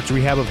Therapy and Sports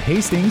Rehab of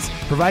Hastings,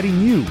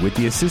 providing you with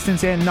the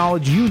assistance and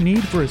knowledge you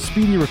need for a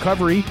speedy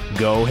recovery.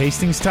 Go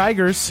Hastings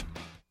Tigers!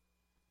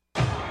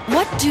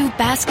 What do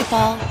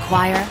basketball,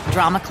 choir,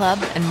 drama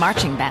club, and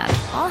marching band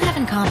all have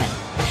in common?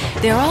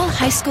 They're all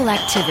high school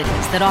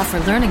activities that offer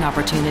learning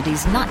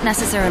opportunities not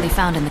necessarily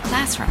found in the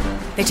classroom.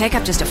 They take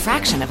up just a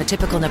fraction of a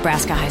typical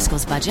Nebraska high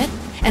school's budget,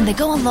 and they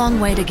go a long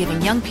way to giving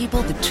young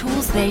people the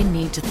tools they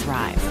need to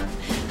thrive.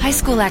 High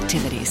school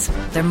activities,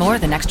 they're more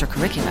than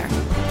extracurricular.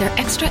 They're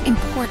extra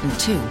important,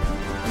 too.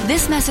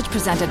 This message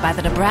presented by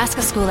the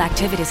Nebraska School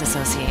Activities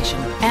Association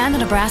and the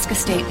Nebraska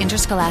State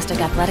Interscholastic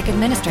Athletic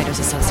Administrators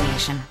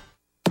Association.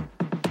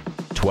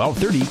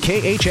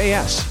 1230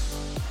 KHAS.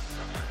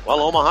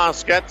 Well, Omaha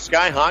Skutt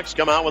Skyhawks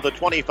come out with a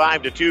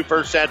 25-2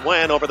 first set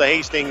win over the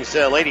Hastings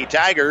Lady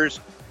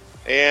Tigers.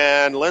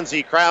 And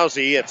Lindsey Krause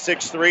at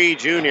 6'3",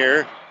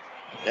 junior,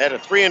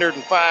 had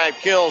 305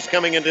 kills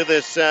coming into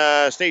this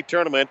state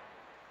tournament.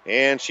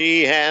 And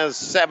she has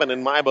 7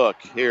 in my book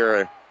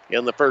here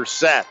in the first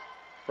set.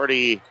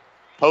 Pretty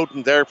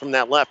potent there from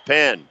that left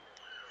pin.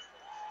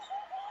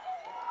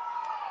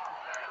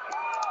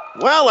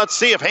 Well, let's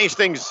see if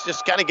Hastings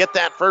just kind of get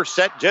that first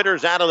set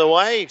jitters out of the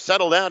way.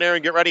 Settle down there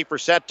and get ready for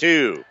set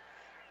 2.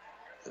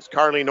 As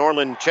Carly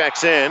Norland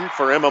checks in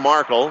for Emma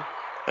Markle.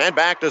 And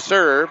back to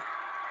serve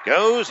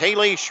goes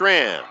Haley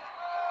Schramm.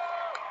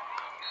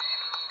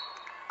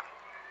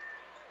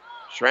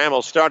 Schramm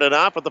will start it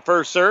off with the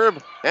first serve.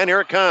 And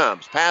here it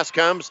comes. Pass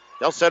comes.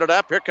 They'll set it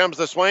up. Here comes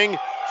the swing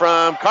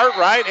from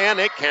Cartwright, and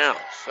it counts.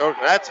 So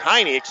that's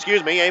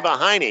Ava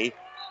Heine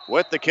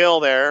with the kill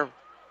there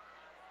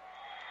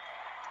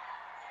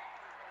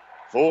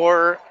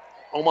for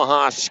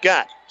Omaha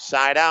Skutt.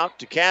 Side out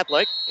to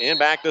Catholic, and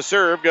back to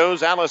serve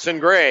goes Allison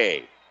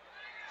Gray.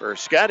 For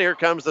Skutt, here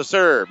comes the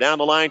serve. Down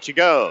the line she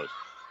goes.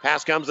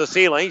 Pass comes to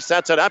Seeley,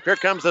 sets it up. Here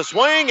comes the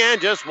swing,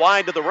 and just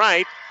wide to the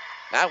right.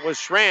 That was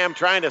Schramm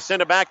trying to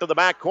send it back to the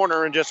back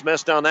corner and just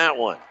missed on that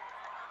one.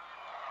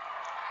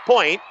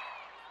 Point,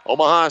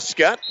 Omaha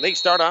Skutt. They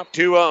start off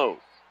 2-0.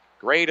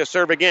 Gray to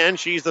serve again.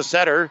 She's the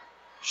setter.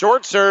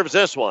 Short serves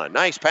this one.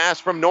 Nice pass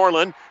from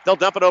Norland. They'll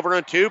dump it over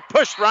in 2.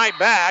 Pushed right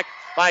back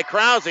by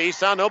Krause.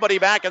 Saw nobody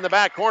back in the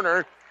back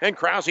corner, and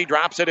Krause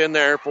drops it in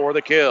there for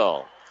the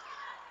kill.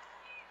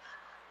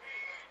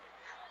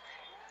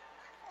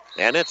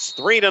 And it's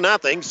 3-0.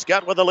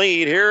 Skutt with the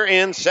lead here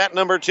in set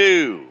number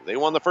 2. They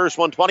won the first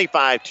one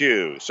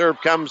 25-2. Serve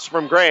comes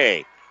from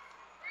Gray.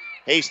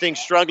 Hastings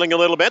struggling a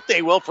little bit.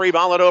 They will free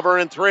ball it over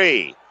in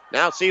 3.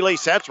 Now Seeley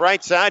sets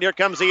right side. Here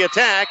comes the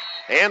attack.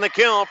 And the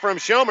kill from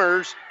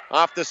Schomers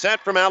off the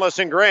set from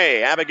Allison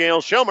Gray. Abigail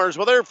Schomers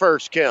with her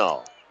first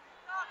kill.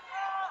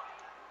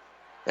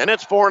 And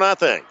it's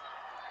 4-0.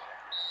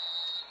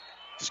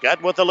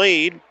 Skutt with the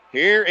lead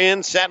here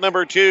in set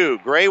number 2.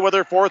 Gray with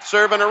her 4th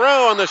serve in a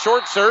row, and the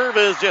short serve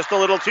is just a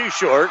little too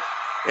short.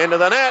 Into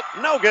the net,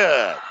 no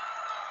good.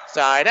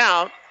 Side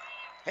out,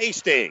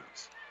 Hastings.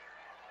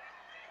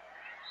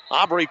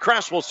 Aubrey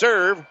Kress will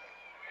serve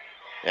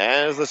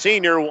as the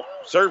senior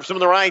serves from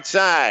the right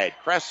side.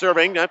 Kress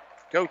serving.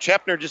 Coach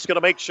Hepner just going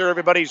to make sure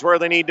everybody's where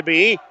they need to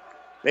be.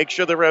 Make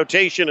sure the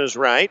rotation is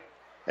right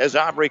as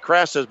Aubrey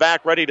Kress is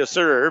back ready to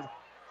serve.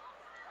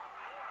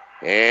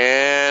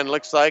 And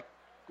looks like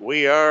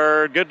we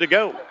are good to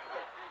go.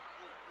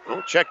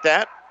 We'll check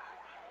that.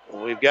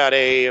 We've got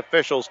a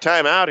official's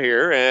timeout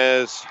here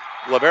as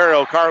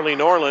libero Carly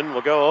Norland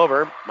will go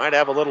over. Might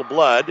have a little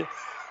blood.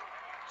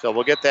 So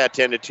we'll get that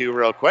 10-2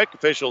 real quick.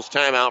 Official's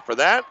timeout for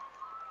that.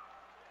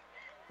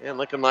 And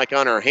looking like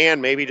on her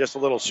hand, maybe just a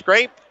little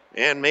scrape.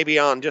 And maybe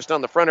just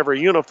on the front of her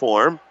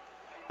uniform.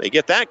 They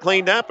get that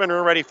cleaned up and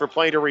are ready for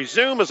play to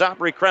resume as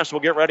Aubrey Kress will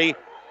get ready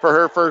for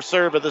her first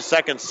serve of the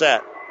second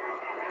set.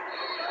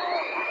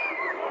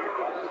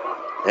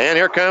 And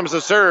here comes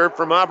the serve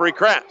from Aubrey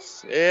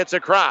Kress. It's a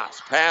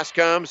cross. Pass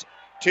comes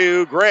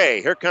to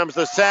Gray. Here comes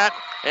the set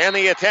and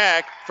the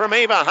attack from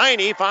Ava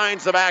Heine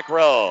finds the back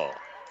row.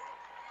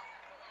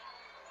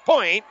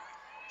 Point,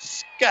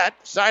 Skutt,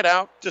 side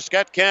out to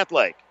Skutt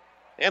Catholic.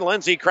 And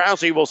Lindsey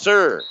Krause will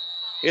serve.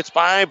 It's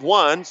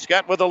 5-1.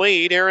 Skutt with the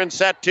lead here in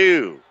set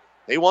 2.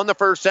 They won the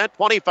first set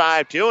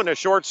 25-2 and a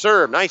short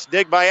serve. Nice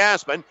dig by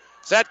Aspen.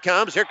 Set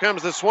comes. Here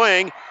comes the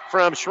swing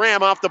from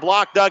Schramm off the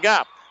block, dug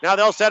up. Now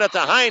they'll set it to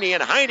Heine,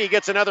 and Heine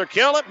gets another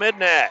kill at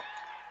mid-net.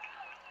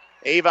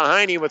 Ava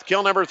Heine with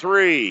kill number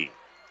 3.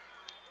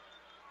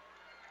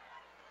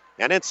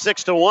 And it's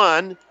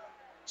 6-1.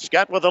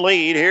 Skutt with the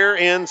lead here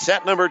in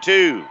set number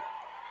 2.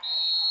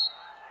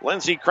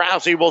 Lindsey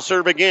Krause will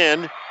serve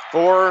again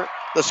for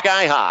the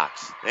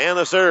Skyhawks. And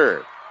the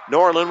serve.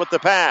 Norland with the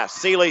pass.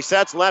 Seeley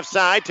sets left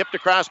side, tipped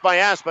across by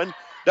Aspen.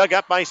 Dug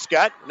up by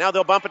Skutt. Now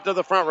they'll bump it to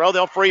the front row.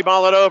 They'll free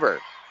ball it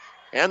over.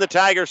 And the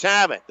Tigers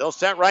have it. They'll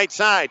set right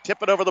side.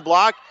 Tip it over the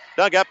block.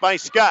 Dug up by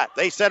Skutt.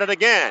 They set it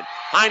again.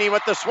 Heine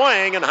with the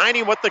swing and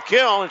Heine with the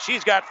kill. And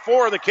she's got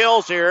 4 of the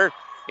kills here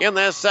in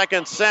this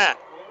second set.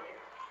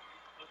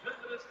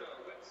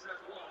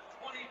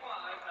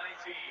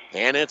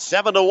 And it's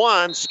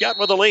 7-1. Skutt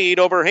with the lead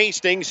over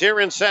Hastings here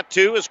in set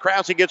 2 as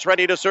Krause gets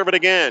ready to serve it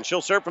again.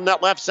 She'll serve from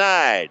that left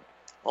side.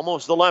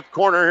 Almost the left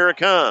corner. Here it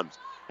comes.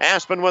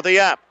 Aspen with the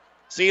up.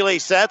 Seeley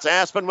sets.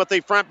 Aspen with the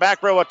front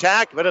back row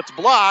attack, but it's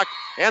blocked.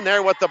 And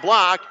there with the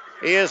block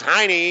is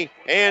Heine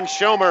and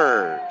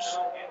Schomers.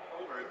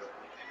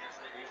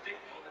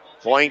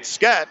 Point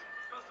Skutt.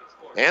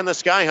 And the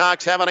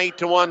Skyhawks have an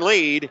 8-1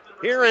 lead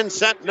here in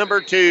set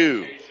number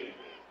 2.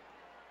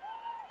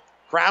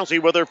 Krause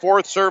with her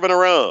 4th serve in a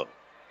row.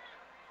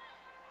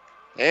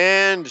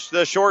 And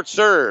the short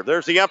serve.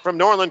 There's the up from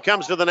Norland.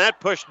 Comes to the net.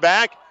 Pushed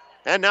back.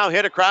 And now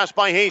hit across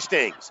by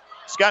Hastings.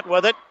 Skutt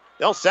with it.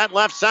 They'll set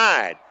left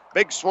side.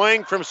 Big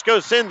swing from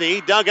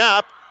Skosindi. Dug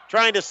up.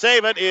 Trying to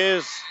save it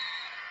is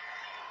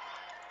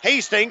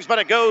Hastings, but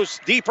it goes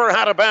deeper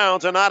out of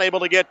bounds and not able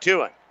to get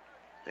to it.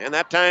 And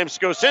that time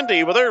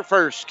Skosindi with her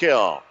first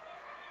kill.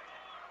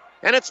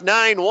 And it's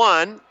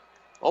 9-1.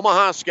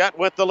 Omaha Skutt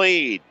with the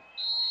lead.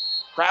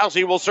 Krause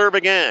will serve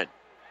again.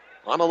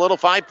 On a little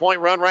 5-point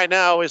run right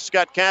now is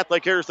Skutt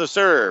Catholic. Here's the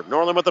serve.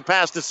 Norland with the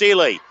pass to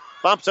Seeley.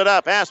 Bumps it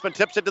up. Aspen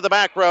tips it to the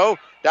back row.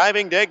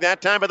 Diving dig,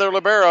 that time by their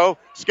libero.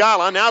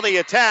 Scala, now the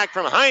attack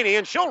from Heine,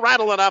 and she'll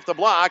rattle it off the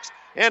blocks.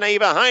 And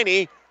Ava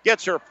Heine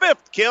gets her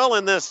 5th kill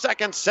in this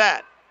second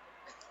set.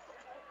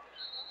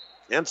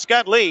 And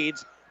Skutt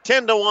leads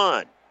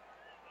 10-1.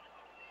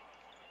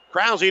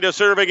 Krause to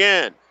serve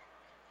again.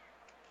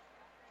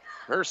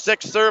 Her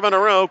 6th serve in a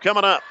row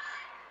coming up.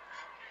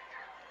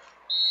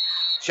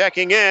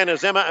 Checking in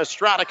as Emma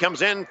Estrada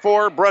comes in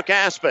for Brooke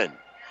Aspen.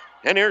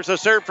 And here's the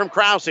serve from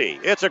Krause.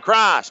 It's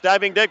across.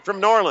 Diving dig from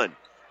Norland.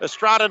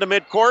 Estrada to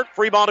midcourt.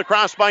 Free ball to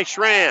cross by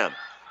Schramm.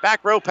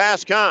 Back row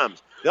pass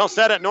comes. They'll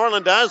set it.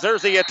 Norland does.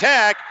 There's the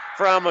attack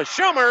from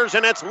Schomers,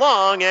 and it's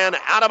long and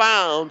out of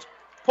bounds.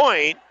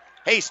 Point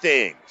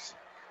Hastings.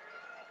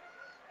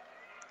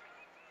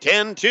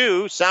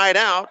 10-2, side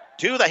out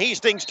to the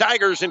Hastings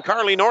Tigers, and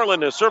Carly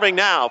Norland is serving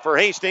now for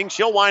Hastings.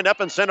 She'll wind up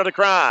and send it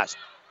across.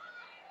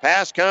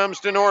 Pass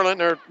comes to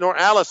Norland, or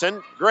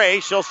Allison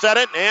Gray. She'll set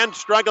it, and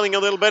struggling a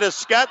little bit is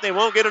Skutt. They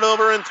won't get it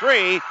over in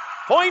 3.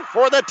 Point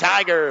for the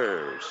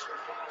Tigers.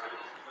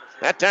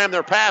 That time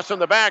their pass from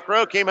the back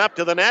row came up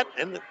to the net,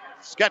 and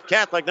Skutt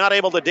Catholic not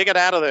able to dig it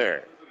out of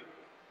there.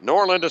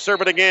 Norland to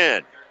serve it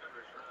again.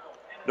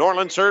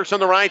 Norland serves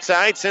from the right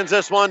side, sends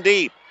this one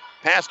deep.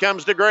 Pass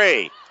comes to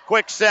Gray.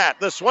 Quick set.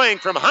 The swing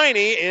from Heine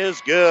is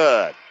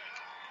good.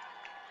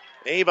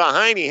 Ava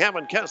Heine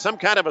having some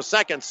kind of a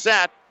second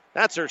set.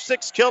 That's her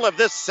 6th kill of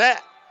this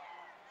set.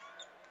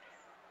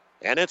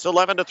 And it's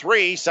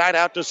 11-3, side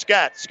out to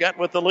Skutt. Skutt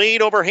with the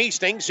lead over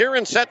Hastings here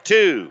in set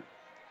 2.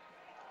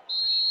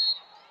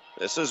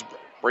 This is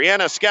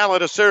Brianna Scala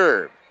to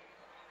serve.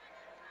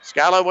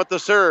 Scala with the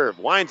serve.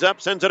 Winds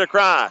up, sends it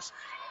across.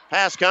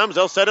 Pass comes,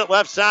 they'll set it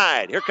left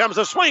side. Here comes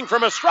a swing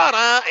from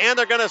Estrada, and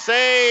they're going to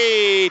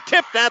say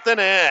tipped at the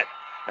net.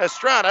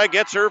 Estrada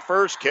gets her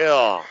first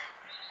kill.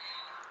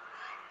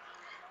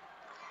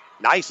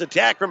 Nice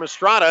attack from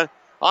Estrada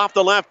off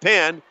the left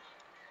pin.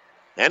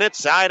 And it's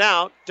side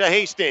out to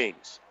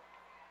Hastings.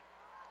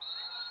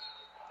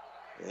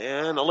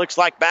 And it looks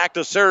like back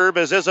to serve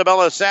is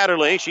Isabella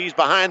Satterley. She's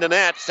behind the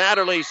net.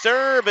 Satterley's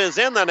serve is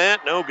in the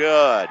net. No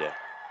good.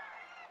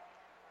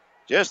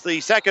 Just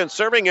the second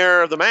serving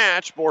error of the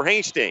match for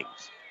Hastings.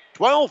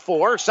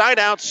 12-4, side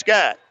out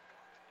Skutt.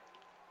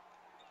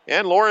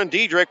 And Lauren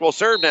Diedrich will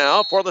serve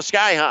now for the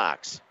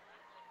Skyhawks.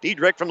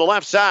 Diedrich from the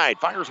left side.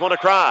 Fires one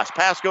across.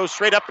 Pass goes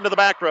straight up into the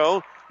back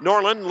row.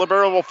 Norland,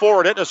 libero will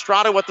forward it.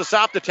 Estrada with the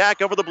soft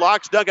attack over the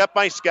blocks, dug up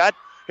by Skutt.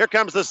 Here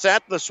comes the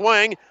set. The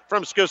swing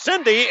from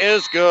Skosindi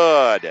is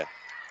good.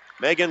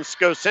 Megan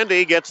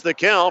Skosindi gets the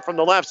kill from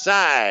the left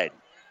side.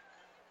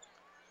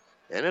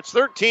 And it's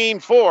 13-4.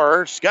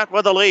 Skutt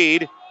with the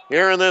lead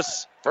here in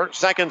this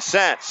second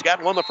set.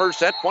 Skutt won the first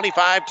set,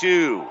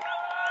 25-2.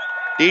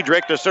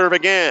 Diedrich to serve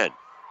again.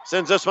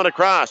 Sends this one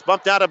across.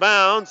 Bumped out of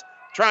bounds.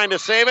 Trying to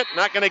save it.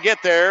 Not going to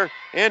get there.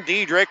 And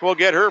Diedrich will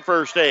get her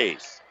first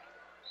ace.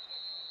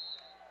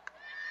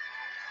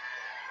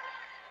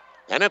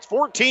 And it's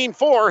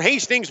 14-4.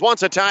 Hastings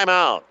wants a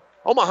timeout.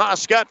 Omaha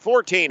Skutt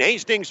 14.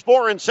 Hastings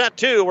 4 in set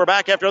 2. We're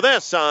back after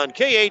this on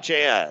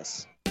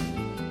KHAS.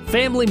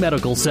 Family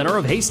Medical Center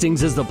of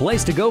Hastings is the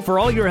place to go for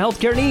all your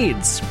healthcare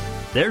needs.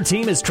 Their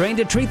team is trained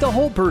to treat the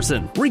whole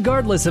person,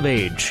 regardless of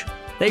age.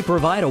 They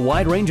provide a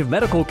wide range of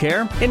medical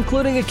care,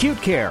 including acute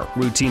care,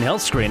 routine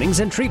health screenings,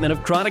 and treatment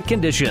of chronic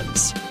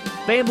conditions.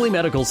 Family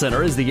Medical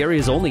Center is the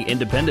area's only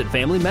independent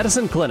family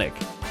medicine clinic.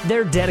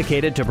 They're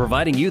dedicated to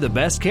providing you the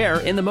best care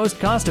in the most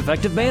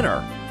cost-effective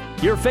manner.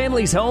 Your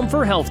family's home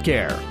for health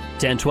care.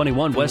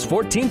 1021 West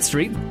 14th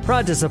Street,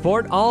 proud to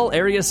support all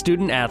area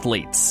student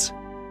athletes.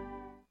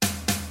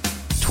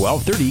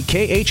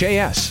 1230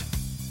 KHAS.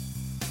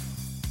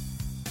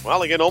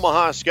 Well, again,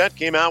 Omaha Skutt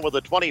came out with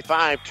a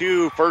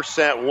 25-2 first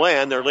set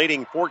win. They're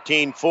leading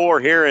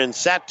 14-4 here in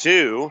set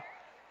 2.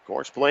 Of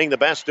course, playing the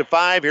best of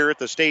 5 here at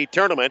the state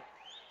tournament.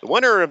 The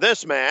winner of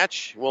this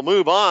match will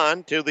move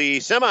on to the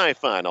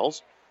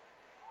semifinals,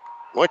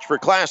 which for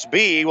Class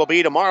B will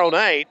be tomorrow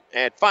night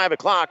at 5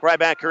 o'clock right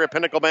back here at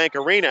Pinnacle Bank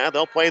Arena.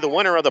 They'll play the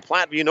winner of the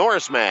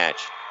Platteview-Norris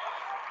match,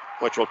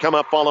 which will come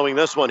up following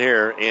this one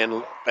here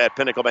at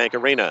Pinnacle Bank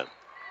Arena.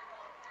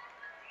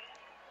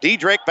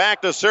 Diedrich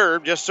back to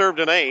serve, just served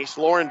an ace.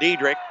 Lauren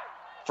Diedrich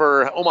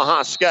for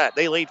Omaha Skutt.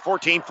 They lead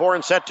 14-4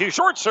 in set 2.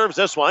 Short serves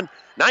this one.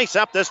 Nice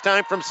up this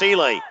time from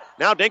Seeley.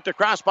 Now dinked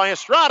across by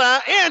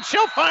Estrada, and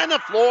she'll find the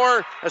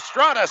floor.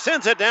 Estrada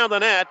sends it down the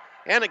net,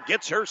 and it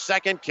gets her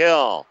second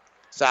kill.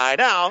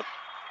 Side out,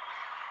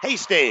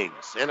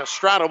 Hastings, and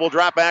Estrada will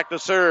drop back to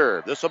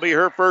serve. This will be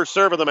her first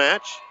serve of the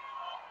match.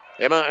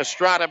 Emma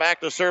Estrada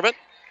back to serve it.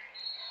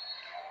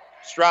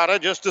 Estrada,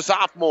 just a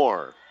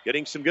sophomore,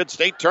 getting some good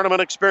state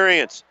tournament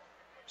experience.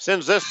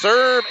 Sends this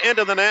serve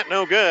into the net,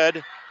 no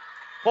good.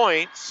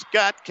 Point,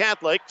 Skutt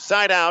Catholic,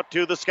 side out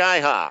to the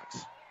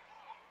Skyhawks.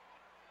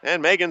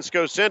 And Megan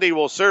Skocindy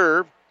will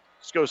serve.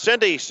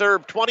 Skocindy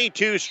served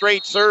 22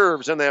 straight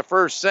serves in that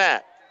first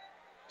set.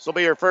 This will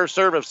be her first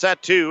serve of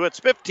set 2. It's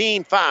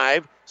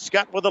 15-5,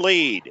 Skutt with the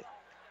lead.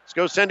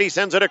 Skocindy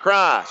sends it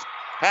across.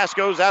 Pass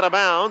goes out of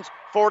bounds.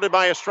 Forwarded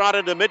by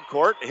Estrada to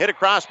midcourt. Hit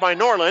across by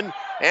Norland.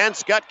 And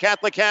Skutt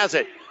Catholic has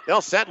it.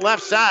 They'll set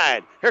left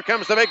side. Here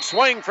comes the big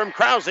swing from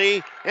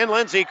Krause. And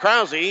Lindsey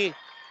Krause,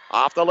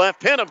 off the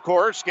left pin, of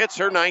course, gets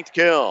her 9th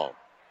kill.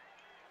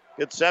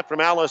 Good set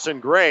from Allison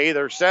Gray,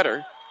 their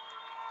setter.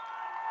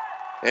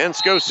 And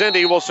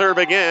Skocindy will serve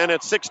again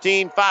at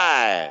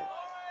 16-5.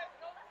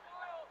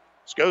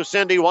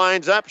 Skocindy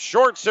winds up.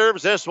 Short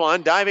serves this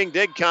one. Diving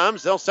dig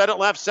comes. They'll set it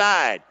left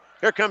side.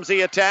 Here comes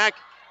the attack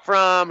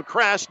from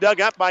Kress,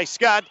 dug up by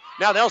Skutt.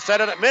 Now they'll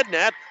set it at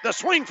mid-net. The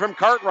swing from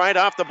Cartwright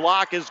off the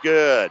block is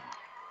good.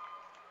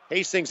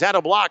 Hastings had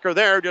a blocker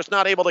there, just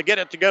not able to get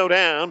it to go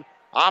down.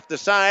 Off the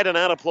side and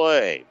out of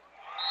play.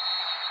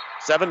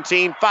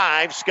 17-5,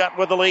 Skutt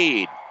with the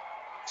lead.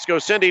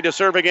 Skocindy to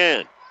serve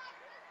again.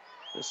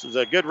 This is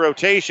a good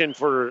rotation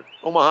for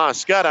Omaha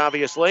Skutt,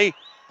 obviously.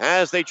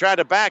 As they try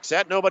to back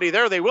set, nobody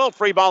there. They will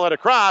free ball it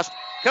across.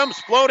 Comes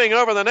floating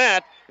over the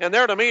net, and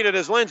there to meet it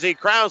is Lindsey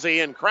Krause.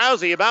 And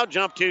Krause about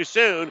jumped too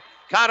soon.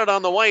 Caught it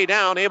on the way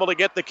down, able to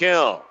get the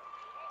kill.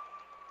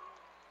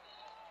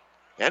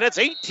 And it's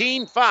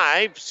 18-5,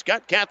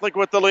 Skutt Catholic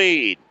with the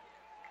lead.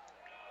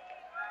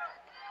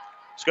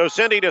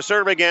 Skocindy to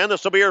serve again.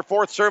 This will be her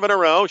 4th serve in a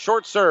row.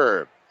 Short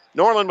serve.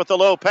 Norland with the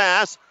low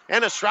pass,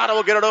 and Estrada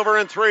will get it over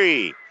in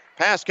 3.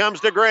 Pass comes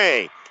to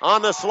Gray.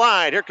 On the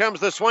slide, here comes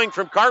the swing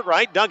from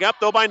Cartwright. Dug up,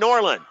 though, by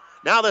Norland.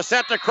 Now the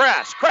set to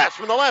Kress. Kress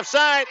from the left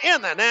side,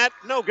 in the net.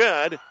 No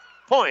good.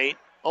 Point,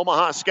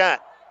 Omaha Skutt.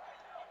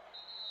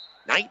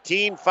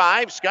 19-5,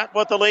 Skutt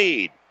with the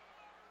lead.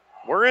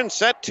 We're in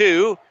set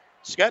 2.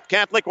 Skutt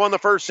Catholic won the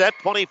first set,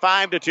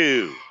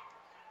 25-2.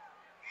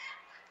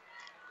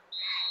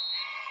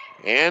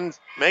 And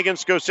Megan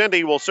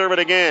Skocindy will serve it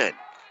again.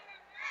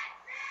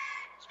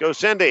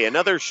 Skocindy,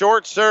 another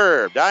short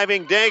serve.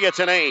 Diving dig, it's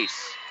an ace.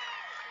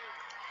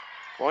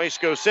 Boy,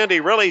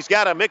 Skocindy really's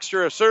got a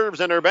mixture of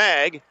serves in her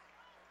bag.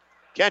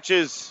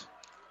 Catches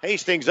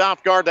Hastings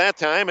off guard that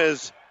time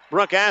as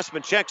Brooke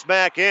Aspen checks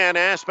back in.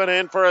 Aspen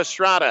in for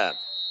Estrada.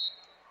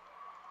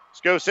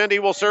 Skocindy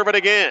will serve it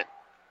again.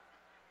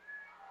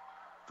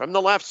 From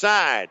the left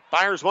side,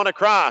 fires one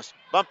across.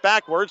 Bump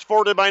backwards,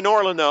 forwarded by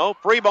Norland, though.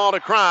 Free ball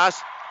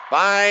across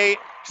by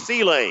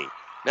Seeley.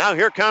 Now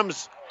here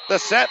comes the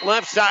set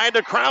left side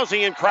to Krause,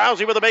 and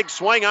Krause with a big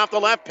swing off the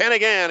left pin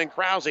again, and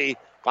Krause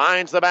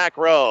finds the back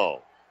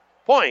row.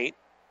 Point,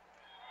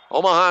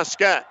 Omaha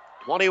Skutt,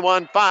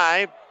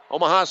 21-5.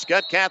 Omaha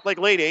Skutt Catholic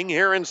leading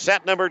here in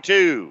set number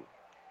 2.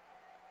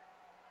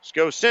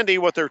 Skocindy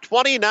with her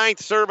 29th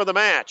serve of the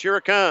match. Here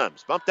it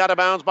comes. Bumped out of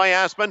bounds by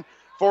Aspen.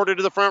 Forwarded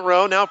to the front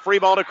row. Now free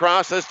ball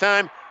across, this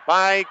time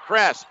by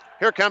Kress.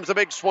 Here comes a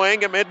big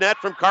swing at mid-net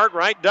from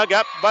Cartwright. Dug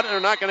up, but they're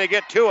not going to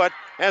get to it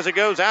as it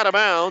goes out of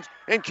bounds.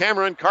 And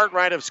Cameron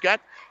Cartwright of Skutt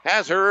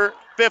has her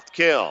 5th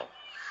kill.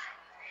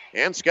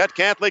 And Skutt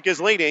Catholic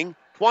is leading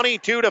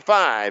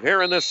 22-5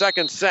 here in the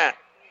second set.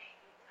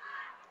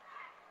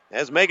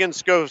 As Megan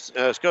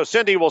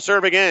Skocindy will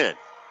serve again.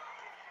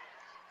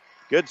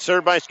 Good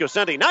serve by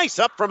Skocindy. Nice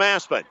up from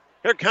Aspen.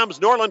 Here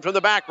comes Norland from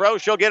the back row.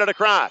 She'll get it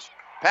across.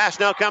 Pass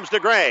now comes to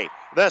Gray.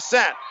 The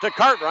set to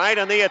Cartwright,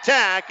 and the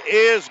attack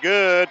is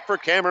good for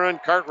Cameron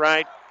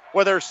Cartwright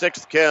with her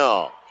 6th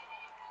kill.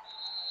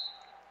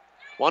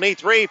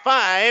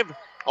 23-5.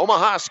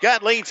 Omaha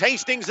Skutt leads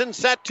Hastings in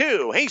set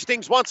 2.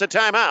 Hastings wants a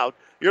timeout.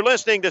 You're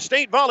listening to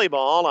State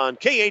Volleyball on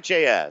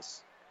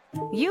KHAS.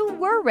 You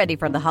were ready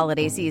for the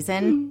holiday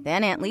season.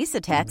 Then Aunt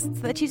Lisa texts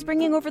that she's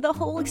bringing over the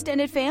whole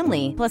extended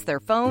family, plus their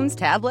phones,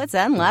 tablets,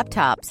 and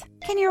laptops.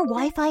 Can your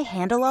Wi-Fi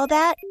handle all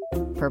that?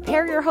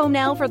 Prepare your home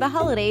now for the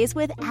holidays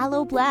with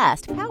Allo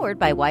Blast, powered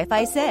by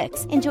Wi-Fi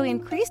 6. Enjoy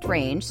increased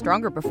range,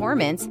 stronger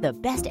performance, the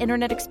best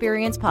internet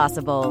experience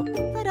possible.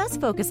 Let us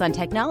focus on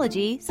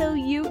technology so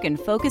you can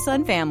focus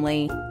on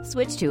family.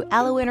 Switch to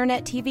Allo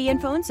Internet TV and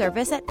phone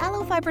service at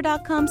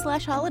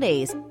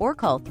allofiber.com/holidays or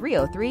call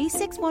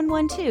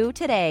 303-6112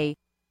 today.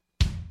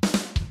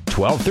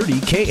 1230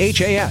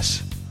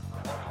 KHAS.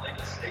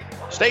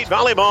 State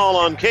volleyball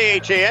on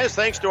KHAS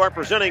thanks to our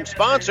presenting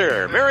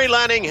sponsor, Mary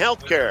Lanning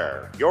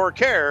Healthcare. Your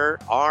care,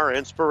 our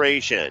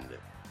inspiration.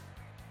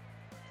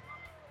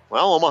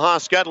 Well, Omaha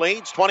Skutt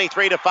leads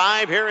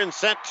 23-5 here in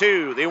set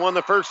 2. They won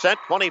the first set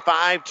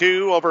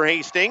 25-2 over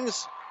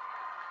Hastings.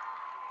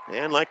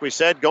 And like we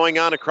said, going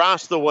on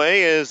across the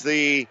way is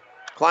the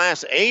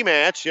Class A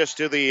match just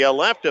to the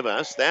left of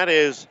us. That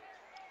is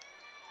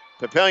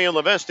Papillion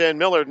La Vista and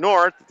Millard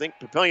North. I think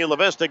Papillion La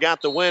Vista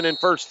got the win in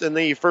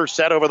the first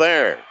set over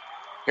there.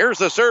 Here's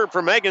the serve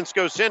for Megan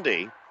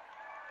Skosindi.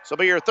 This will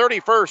be her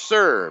 31st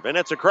serve, and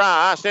it's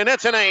across, and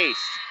it's an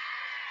ace.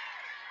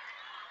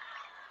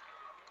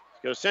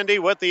 Skosindi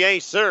with the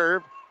ace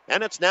serve,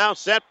 and it's now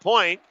set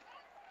point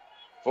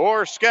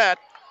for Skutt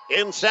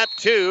in set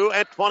 2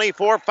 at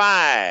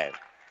 24-5.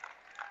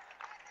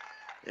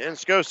 And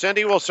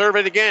Skosindi will serve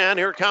it again.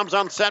 Here it comes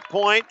on set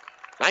point.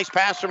 Nice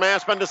pass from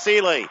Aspen to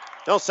Seeley.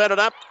 They'll set it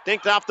up,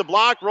 dinked off the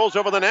block, rolls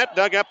over the net,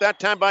 dug up that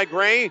time by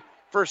Gray.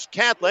 First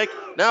Catholic.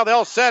 Now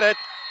they'll set it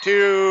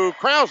to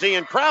Krause,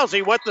 and Krause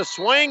with the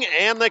swing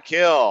and the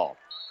kill.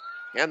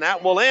 And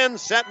that will end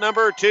set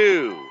number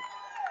 2.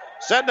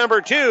 Set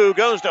number 2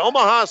 goes to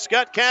Omaha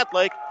Skutt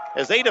Catholic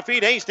as they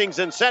defeat Hastings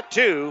in set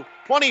 2,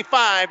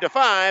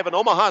 25-5, and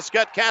Omaha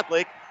Skutt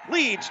Catholic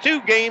leads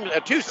 2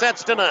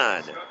 sets to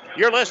none.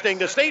 You're listening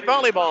to State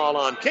Volleyball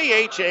on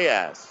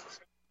KHAS.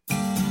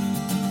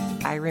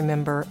 I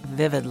remember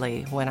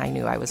vividly when I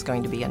knew I was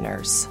going to be a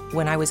nurse.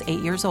 When I was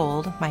 8 years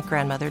old, my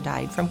grandmother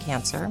died from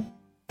cancer.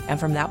 And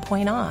from that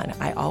point on,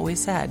 I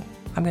always said,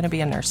 I'm going to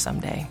be a nurse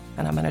someday,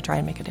 and I'm going to try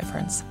and make a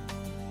difference.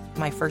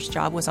 My first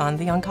job was on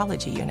the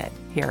oncology unit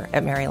here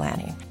at Mary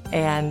Lanning.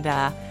 And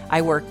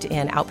I worked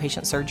in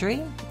outpatient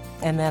surgery,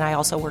 and then I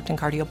also worked in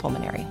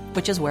cardiopulmonary,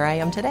 which is where I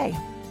am today.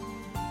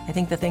 I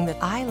think the thing that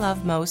I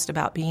love most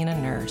about being a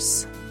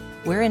nurse,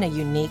 we're in a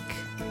unique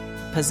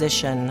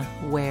position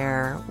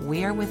where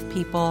we are with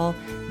people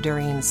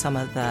during some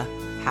of the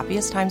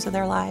happiest times of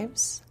their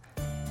lives,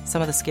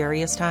 some of the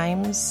scariest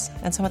times,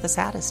 and some of the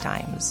saddest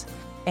times.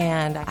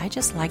 And I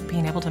just like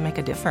being able to make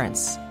a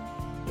difference.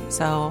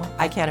 So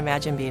I can't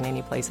imagine being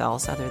anyplace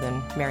else other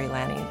than Mary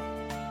Lanning.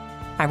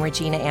 I'm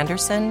Regina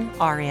Anderson,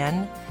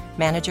 RN,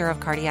 Manager of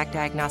Cardiac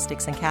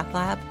Diagnostics and Cath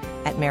Lab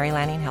at Mary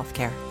Lanning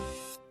Healthcare.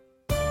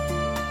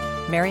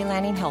 Mary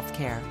Lanning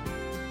Healthcare.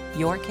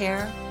 Your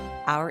care,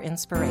 our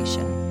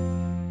inspiration.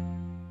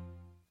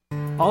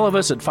 All of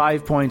us at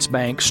 5 Points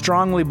Bank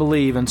strongly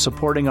believe in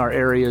supporting our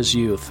area's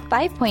youth.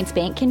 5 Points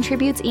Bank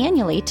contributes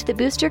annually to the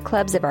booster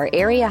clubs of our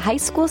area high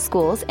school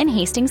schools and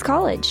Hastings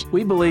College.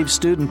 We believe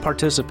student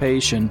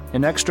participation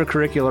in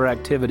extracurricular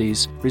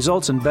activities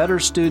results in better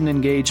student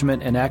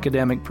engagement and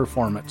academic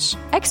performance.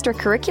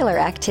 Extracurricular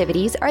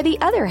activities are the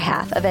other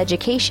half of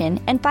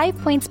education, and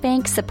 5 Points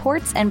Bank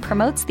supports and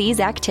promotes these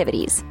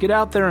activities. Get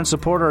out there and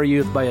support our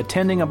youth by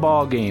attending a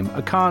ball game,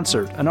 a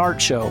concert, an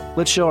art show.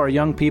 Let's show our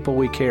young people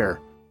we care.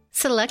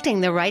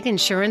 Selecting the right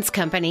insurance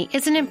company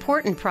is an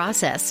important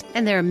process,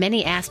 and there are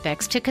many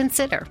aspects to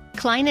consider.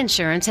 Klein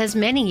Insurance has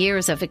many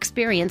years of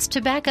experience to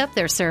back up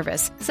their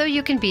service, so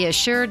you can be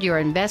assured your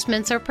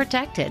investments are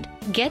protected.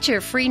 Get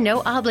your free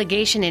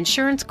no-obligation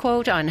insurance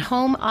quote on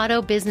home,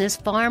 auto, business,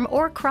 farm,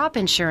 or crop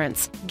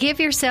insurance. Give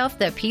yourself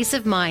the peace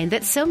of mind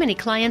that so many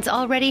clients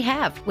already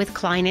have with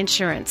Klein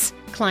Insurance.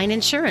 Klein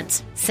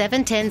Insurance,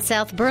 710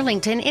 South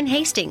Burlington in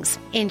Hastings.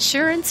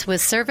 Insurance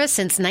with service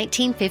since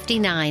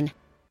 1959.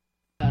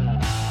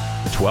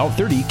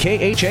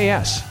 1230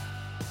 KHAS.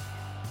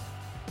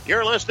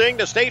 You're listening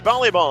to State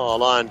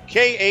Volleyball on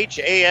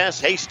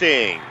KHAS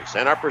Hastings.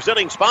 And our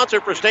presenting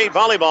sponsor for State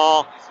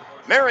Volleyball,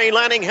 Mary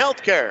Lanning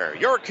Healthcare.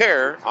 Your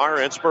care,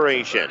 our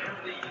inspiration.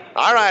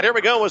 All right, here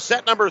we go with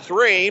set number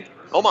 3.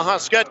 Omaha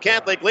Skutt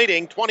Catholic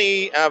leading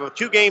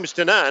 2 games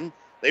to none.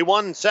 They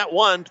won set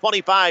 1,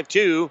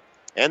 25-2,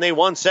 and they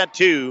won set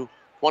 2,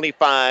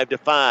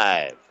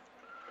 25-5.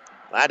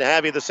 Glad to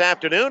have you this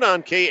afternoon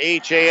on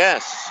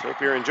KHAS.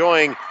 Hope you're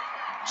enjoying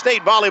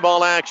state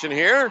volleyball action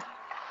here.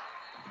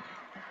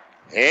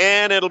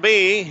 And it'll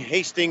be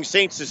Hastings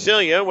St.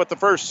 Cecilia with the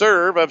first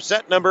serve of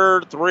set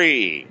number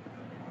 3.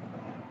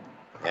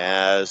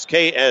 As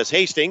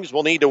Hastings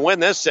will need to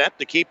win this set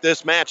to keep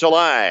this match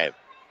alive.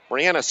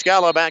 Brianna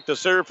Scala back to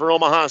serve for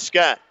Omaha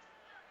Skutt.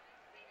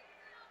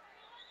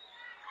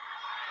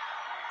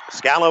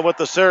 Scala with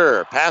the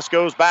serve. Pass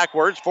goes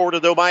backwards.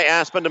 Forwarded though by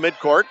Aspen to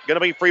midcourt. Going to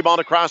be free ball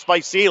across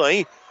by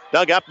Seeley.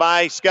 Dug up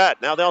by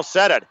Skutt. Now they'll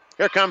set it.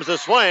 Here comes the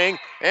swing,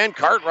 and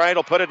Cartwright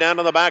will put it down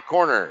to the back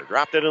corner.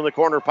 Dropped it in the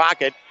corner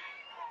pocket.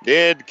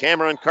 Did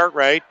Cameron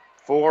Cartwright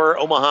for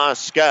Omaha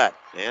Skutt.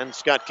 And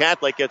Skutt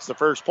Catholic gets the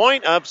first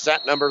point of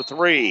set number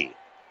 3.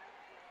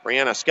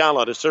 Brianna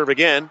Scala to serve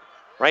again.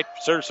 Right,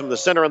 serves from the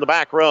center in the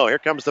back row. Here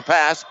comes the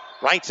pass.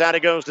 Right side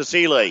it goes to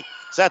Seeley.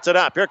 Sets it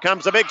up. Here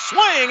comes the big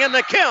swing and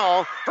the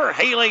kill for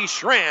Haley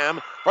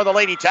Schramm for the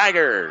Lady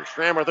Tigers.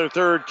 Schramm with her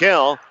third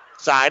kill.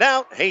 Side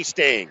out,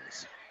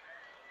 Hastings.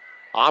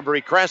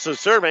 Aubrey Kress is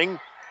serving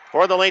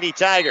for the Lady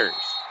Tigers.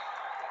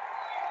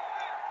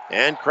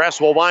 And Kress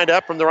will wind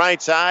up from the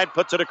right side,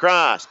 puts it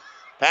across.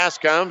 Pass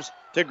comes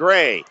to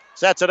Gray.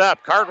 Sets it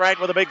up. Cartwright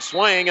with a big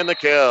swing and the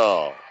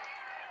kill.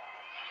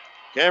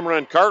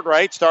 Cameron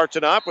Cartwright starts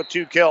it up with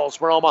 2 kills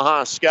for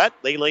Omaha Skutt.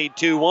 They lead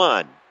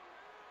 2-1.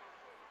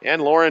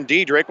 And Lauren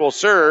Diedrich will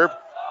serve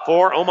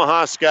for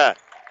Omaha Skutt.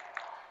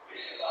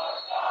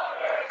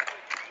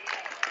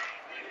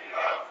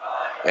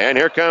 And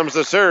here comes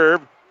the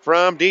serve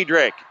from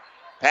Diedrich.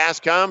 Pass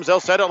comes. They'll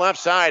set it left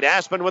side.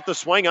 Aspen with the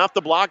swing off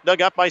the block,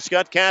 dug up by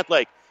Skutt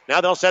Catholic.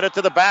 Now they'll set it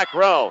to the back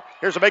row.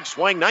 Here's a big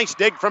swing. Nice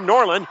dig from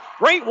Norland.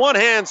 Great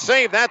one-hand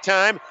save that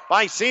time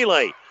by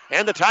Seeley.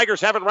 And the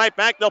Tigers have it right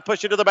back. They'll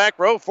push it to the back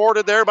row.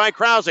 Forwarded there by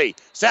Krause.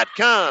 Set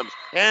comes.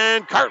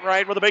 And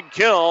Cartwright with a big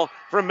kill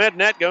from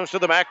mid-net goes to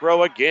the back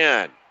row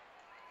again.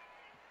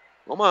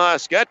 Omaha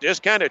Skutt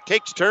just kind of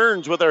takes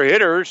turns with their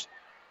hitters.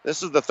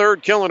 This is the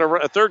third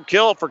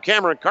kill for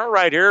Cameron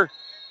Cartwright here.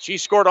 She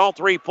scored all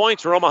 3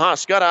 points for Omaha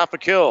Skutt off of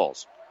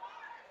kills.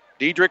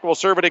 Diedrich will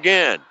serve it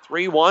again.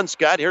 3-1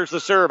 Skutt. Here's the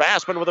serve.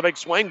 Aspen with a big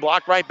swing.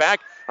 Blocked right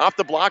back. Off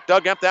the block.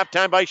 Dug up that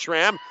time by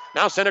Schramm.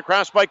 Now sent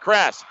across by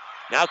Kress.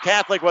 Now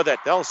Catholic with it.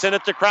 They'll send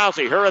it to Krause.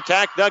 Her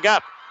attack dug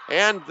up.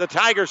 And the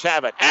Tigers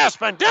have it.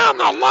 Aspen down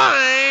the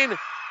line.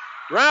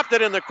 Dropped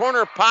it in the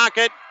corner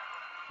pocket.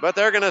 But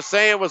they're going to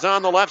say it was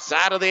on the left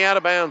side of the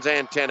out-of-bounds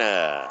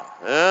antenna.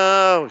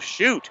 Oh,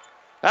 shoot.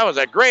 That was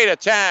a great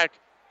attack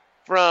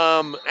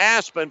from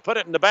Aspen. Put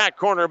it in the back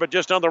corner, but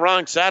just on the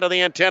wrong side of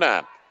the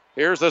antenna.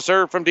 Here's the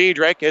serve from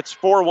Diedrich. It's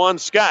 4-1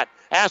 Skutt.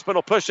 Aspen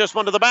will push this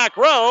one to the back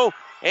row.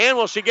 And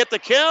will she get the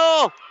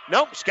kill?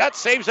 Nope. Skutt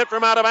saves it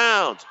from out of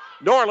bounds.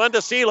 Norland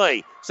to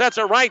Seeley. Sets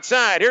it right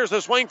side. Here's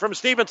the swing from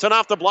Stevenson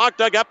off the block.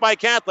 Dug up by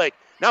Catholic.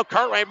 Now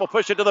Cartwright will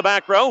push it to the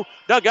back row.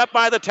 Dug up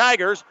by the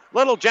Tigers.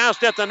 Little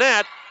joust at the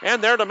net.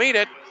 And there to meet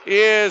it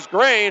is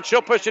Gray. And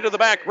she'll push it to the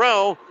back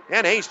row.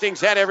 And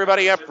Hastings had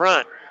everybody up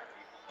front.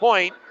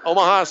 Point,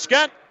 Omaha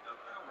Skutt.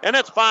 And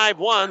it's 5-1.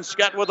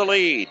 Skutt with the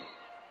lead.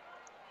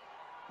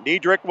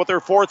 Diedrich with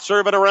her 4th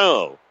serve in a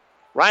row.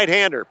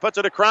 Right-hander puts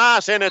it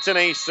across. And it's an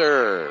ace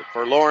serve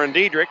for Lauren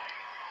Diedrich.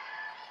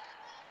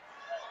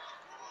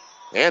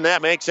 And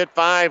that makes it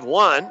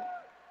 5-1.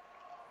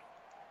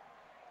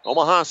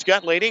 Omaha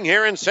Skutt leading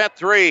here in set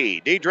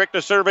 3. Diedrich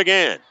to serve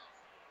again.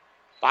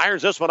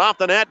 Fires this one off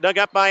the net. Dug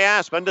up by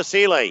Aspen to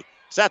Seeley.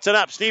 Sets it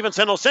up.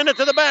 Stevenson will send it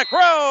to the back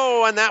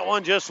row. And that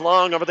one just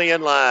long over the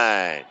end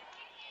line.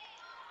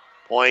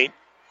 Point,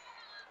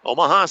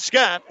 Omaha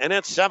Skutt. And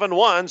it's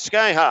 7-1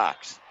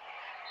 Skyhawks.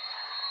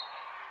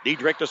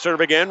 Diedrich to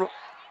serve again.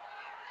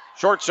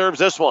 Short serves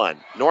this one.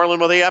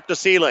 Norland with the up to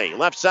Seeley.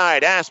 Left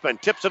side, Aspen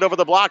tips it over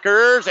the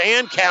blockers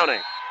and counting.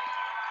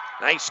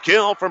 Nice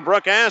kill from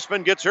Brooke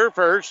Aspen. Gets her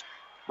first.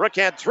 Brooke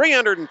had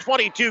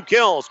 322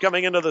 kills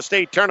coming into the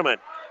state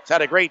tournament. Has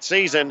had a great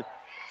season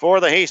for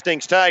the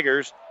Hastings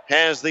Tigers.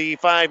 Has the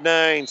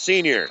 5'9"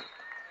 senior.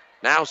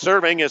 Now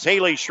serving is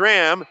Haley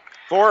Schramm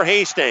for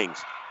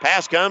Hastings.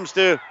 Pass comes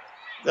to,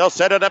 they'll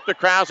set it up to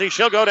Krause.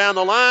 She'll go down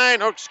the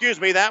line. Oh, excuse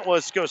me, that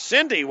was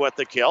Skocindy with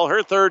the kill.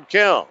 Her 3rd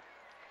kill.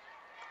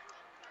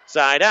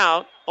 Side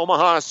out,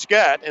 Omaha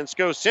Skutt, and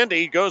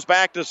Skocindy goes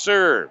back to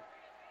serve.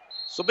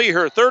 This will be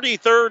her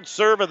 33rd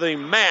serve of the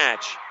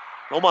match.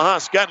 Omaha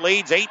Skutt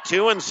leads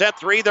 8-2 in set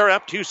 3. They're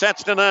up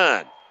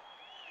 2-0.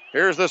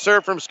 Here's the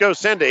serve from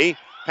Skocindy.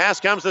 Pass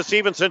comes to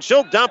Stevenson.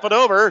 She'll dump it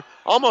over.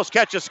 Almost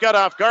catches Skutt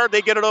off guard.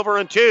 They get it over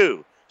in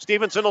 2.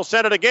 Stevenson will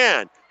set it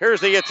again.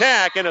 Here's the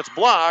attack, and it's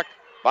blocked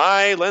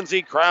by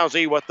Lindsey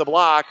Krause with the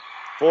block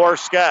for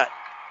Skutt.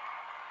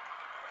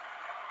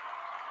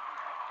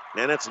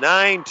 And it's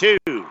 9-2.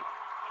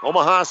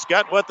 Omaha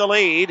Skutt with the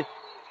lead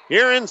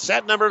here in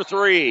set number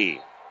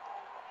 3.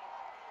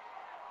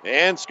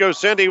 And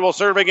Skocindy will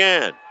serve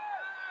again.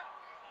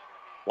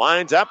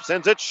 Winds up,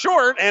 sends it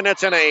short, and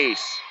it's an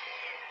ace.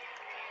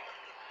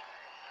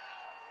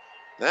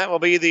 That will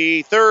be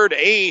the 3rd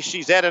ace.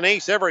 She's had an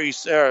ace or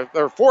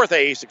 4th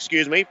ace,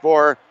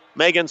 for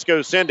Megan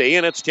Skocindy,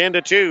 and it's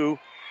 10-2.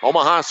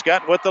 Omaha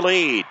Skutt with the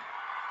lead.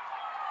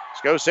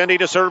 Skocindy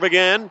to serve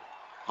again.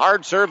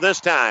 Hard serve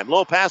this time.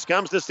 Low pass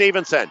comes to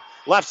Stevenson.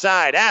 Left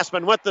side,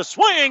 Aspen with the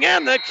swing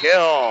and the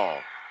kill.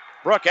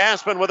 Brooke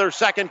Aspen with her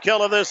 2nd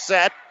kill of this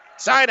set.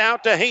 Side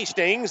out to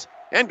Hastings.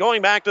 And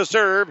going back to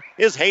serve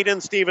is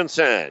Hayden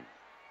Stevenson.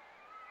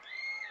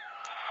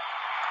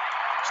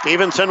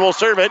 Stevenson will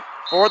serve it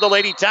for the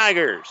Lady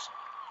Tigers.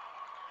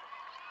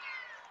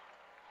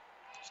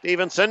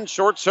 Stevenson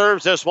short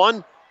serves this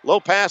one. Low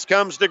pass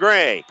comes to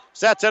Gray.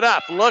 Sets it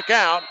up. Look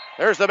out.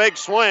 There's the big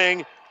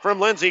swing from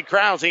Lindsey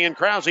Krause, and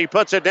Krause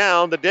puts it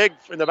down. The dig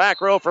in the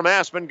back row from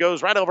Aspen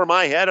goes right over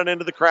my head and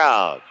into the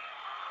crowd.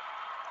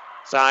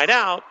 Side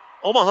out,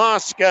 Omaha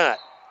Skutt.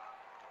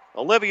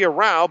 Olivia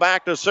Rao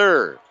back to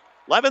serve.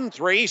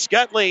 11-3,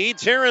 Skutt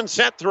leads here in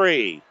set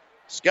 3.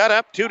 Skutt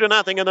up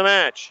 2-0 in the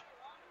match.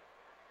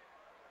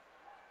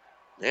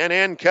 And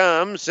in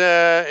comes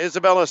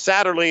Isabella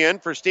Satterley in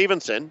for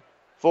Stevenson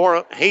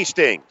for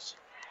Hastings.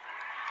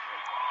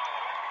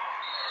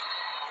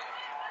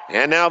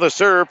 And now the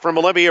serve from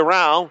Olivia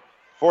Rao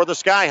for the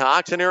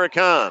Skyhawks, and here it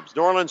comes.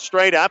 Norland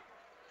straight up,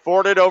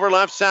 forwarded over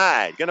left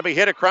side. Going to be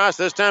hit across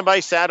this time by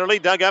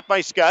Satterley, dug up by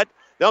Skutt.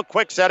 They'll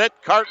quick set it.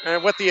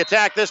 With the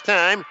attack this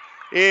time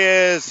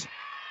is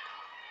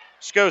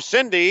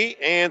Skocindi,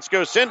 and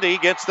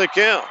Skocindi gets the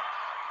kill.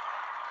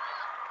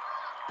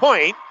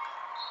 Point,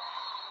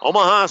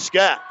 Omaha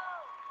Skutt,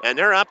 and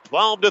they're up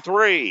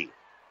 12-3.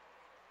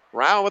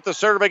 Rao with the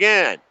serve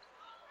again.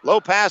 Low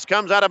pass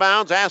comes out of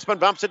bounds. Aspen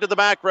bumps it to the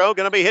back row.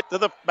 Going to be hit to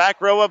the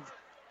back row of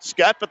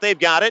Skutt, but they've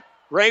got it.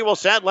 Gray will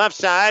set left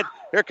side.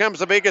 Here comes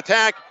the big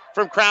attack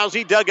from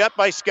Krause, dug up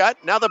by Skutt.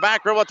 Now the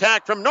back row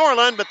attack from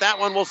Norland, but that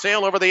one will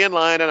sail over the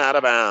inline and out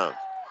of bounds.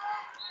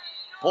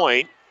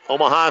 Point,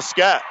 Omaha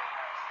Skutt.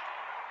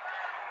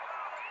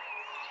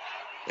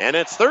 And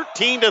it's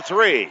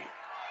 13-3.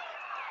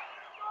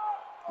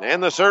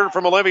 And the serve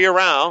from Olivia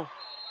Rao.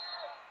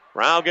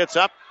 Rao gets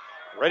up,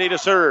 ready to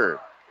serve.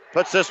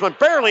 Puts this one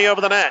barely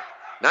over the net.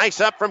 Nice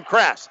up from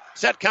Kress.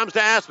 Set comes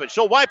to Aspen.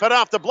 She'll wipe it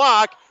off the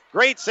block.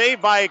 Great save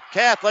by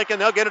Catholic,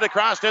 and they'll get it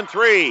across in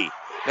 3.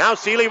 Now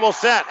Seeley will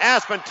set.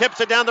 Aspen tips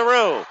it down the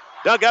row.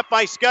 Dug up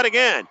by Skutt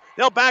again.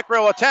 They'll back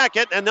row attack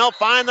it, and they'll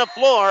find the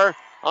floor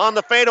on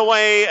the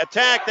fadeaway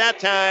attack that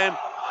time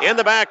in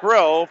the back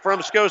row from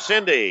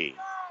Skocindi.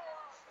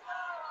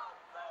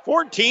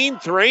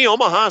 14-3,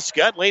 Omaha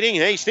Skutt leading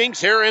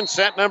Hastings here in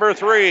set number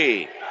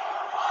 3.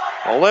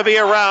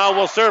 Olivia Rao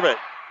will serve it.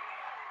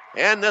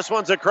 And this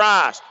one's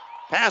across.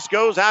 Pass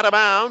goes out of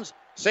bounds.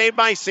 Saved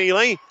by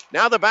Seeley.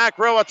 Now the back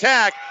row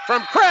attack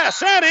from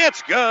Kress, and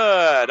it's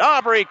good.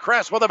 Aubrey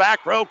Kress with a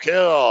back row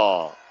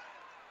kill.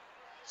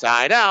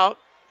 Side out,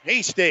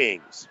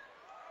 Hastings.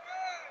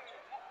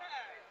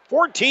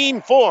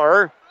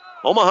 14-4,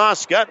 Omaha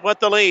Skutt with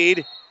the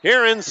lead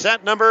here in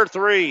set number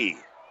 3.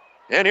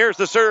 And here's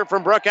the serve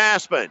from Brooke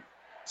Aspen.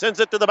 Sends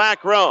it to the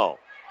back row.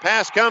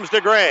 Pass comes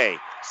to Gray.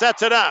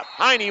 Sets it up.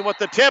 Heine with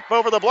the tip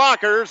over the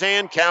blockers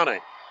and count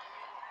it.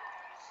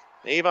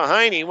 Eva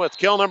Heine with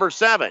kill number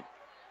 7.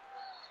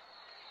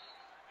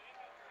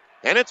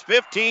 And it's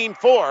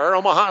 15-4.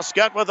 Omaha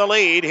Skutt with the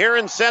lead here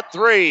in set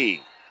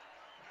 3.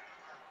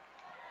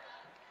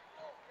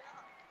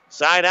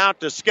 Side out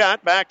to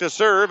Skutt. Back to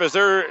serve as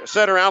their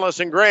setter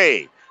Allison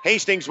Gray.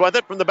 Hastings with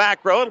it from the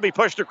back row. It'll be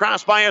pushed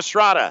across by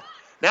Estrada.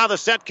 Now the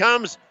set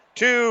comes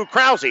to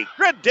Krause.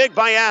 Good dig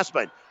by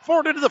Aspen.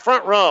 Forwarded to the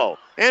front row.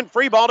 And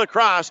free balled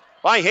across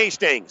by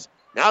Hastings.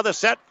 Now the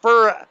set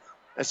for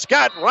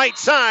Skutt right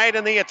side,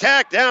 and the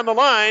attack down the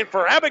line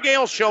for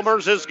Abigail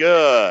Schilmers is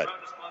good.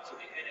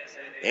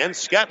 And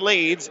Skutt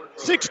leads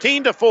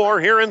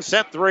 16-4 here in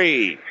set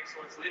 3.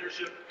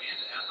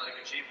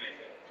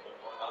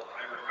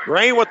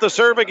 Gray with the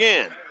serve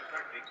again.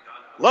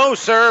 Low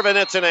serve, and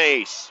it's an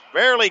ace.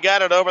 Barely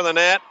got it over the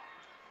net.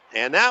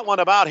 And that one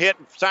about hit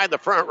inside the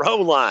front row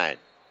line.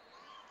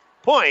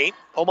 Point,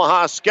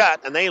 Omaha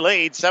Skutt, and they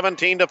lead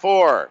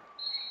 17-4.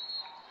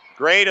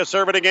 Gray to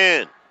serve it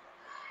again.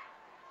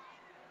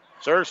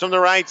 Serves from the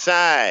right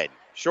side.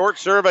 Short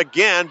serve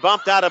again,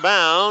 bumped out of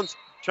bounds.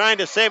 Trying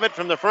to save it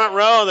from the front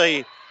row.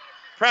 The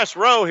press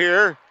row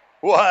here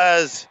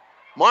was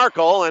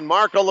Markle, and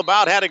Markle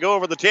about had to go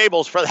over the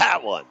tables for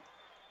that one.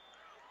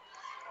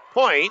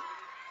 Point,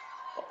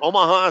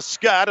 Omaha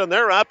Skutt, and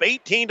they're up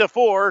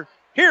 18-4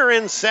 here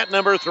in set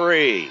number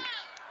 3.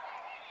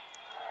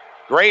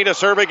 Gray to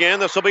serve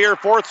again. This will be her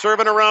 4th serve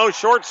in a row.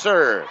 Short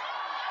serve.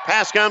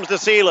 Pass comes to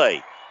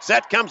Seeley.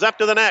 Set comes up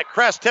to the net.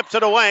 Kress tips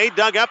it away.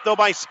 Dug up, though,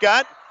 by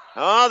Skutt.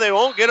 Oh, they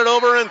won't get it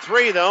over in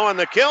 3, though, and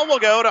the kill will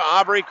go to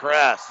Aubrey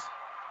Kress.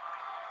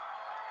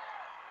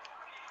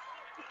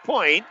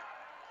 Point,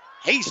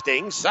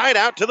 Hastings. Side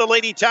out to the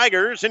Lady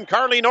Tigers, and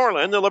Carly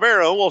Norland, the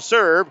libero, will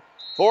serve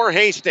for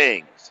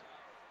Hastings.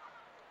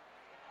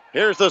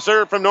 Here's the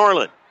serve from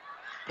Norland.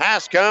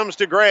 Pass comes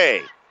to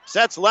Gray.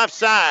 Sets left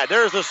side.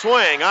 There's a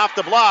swing off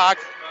the block.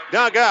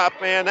 Dug up,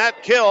 and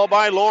that kill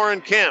by Lauren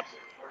Kemp.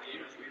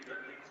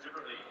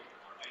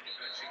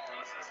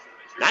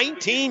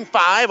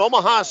 19-5,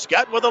 Omaha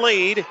Skutt with the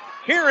lead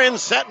here in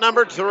set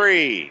number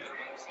 3.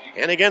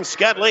 And again,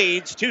 Skutt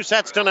leads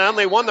 2-0.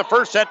 They won the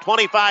first set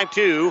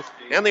 25-2,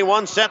 and they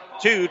won set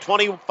 2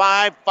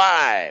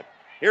 25-5.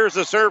 Here's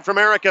the serve from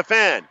Erica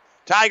Finn.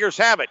 Tigers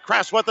have it.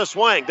 Kress with the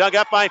swing. Dug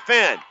up by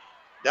Finn.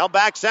 They'll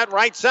back set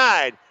right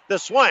side. The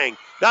swing.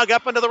 Dug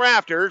up into the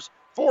rafters.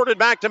 Forwarded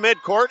back to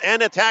midcourt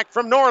and attack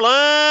from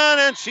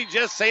Norland. And she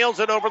just sails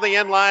it over the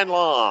inline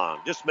long.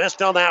 Just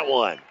missed on that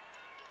one.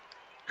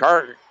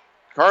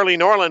 Carly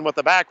Norland with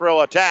the back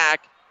row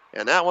attack.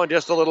 And that one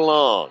just a little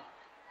long.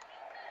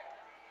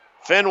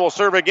 Finn will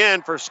serve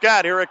again for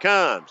Skutt. Here it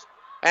comes.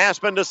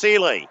 Aspen to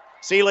Seeley.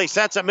 Seeley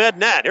sets at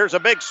mid-net. Here's a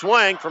big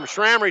swing from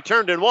Schramm,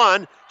 returned in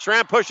one.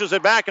 Schramm pushes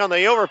it back on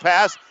the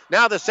overpass.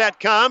 Now the set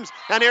comes,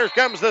 and here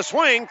comes the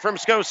swing from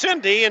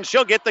Skocindi, and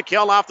she'll get the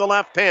kill off the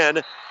left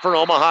pin for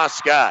Omaha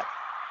Skutt.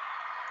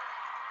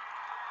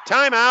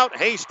 Timeout,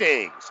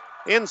 Hastings.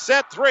 In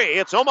set 3,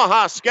 it's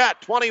Omaha Skutt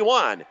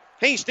 21,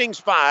 Hastings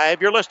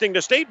 5. You're listening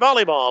to State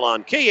Volleyball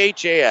on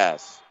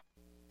KHAS.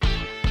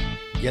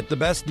 Get the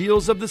best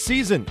deals of the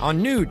season on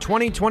new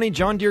 2020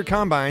 John Deere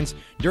combines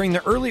during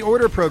the early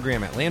order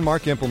program at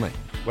Landmark Implement.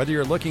 Whether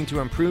you're looking to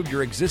improve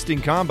your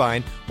existing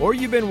combine or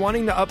you've been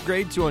wanting to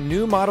upgrade to a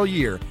new model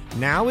year,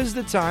 now is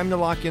the time to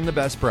lock in the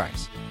best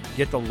price.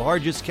 Get the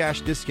largest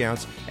cash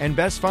discounts and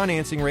best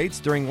financing rates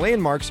during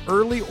Landmark's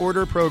early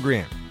order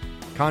program.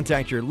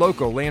 Contact your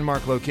local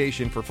Landmark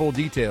location for full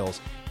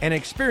details and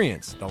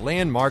experience the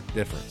Landmark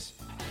difference.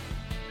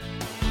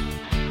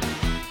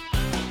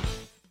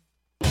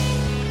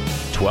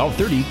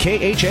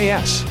 1230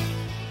 KHAS.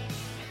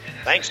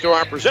 Thanks to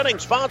our presenting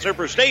sponsor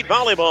for State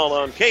Volleyball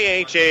on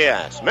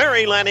KHAS,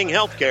 Mary Lanning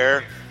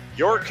Healthcare,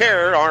 your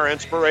care, our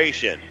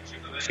inspiration.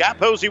 Scott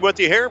Posey with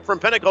you here from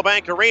Pinnacle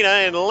Bank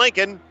Arena in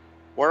Lincoln,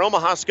 where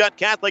Omaha Skutt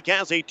Catholic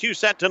has a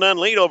 2-0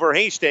 lead over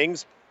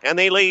Hastings, and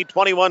they lead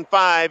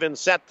 21-5 in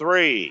set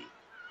 3.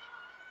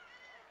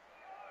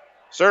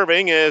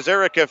 Serving is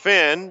Erica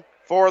Finn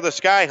for the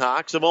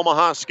Skyhawks of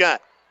Omaha Skutt.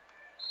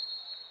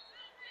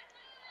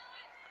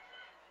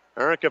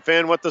 Erica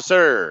Finn with the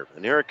serve,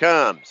 and here it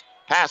comes.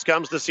 Pass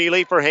comes to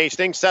Seeley for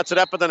Hastings, sets it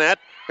up at the net.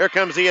 Here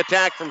comes the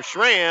attack from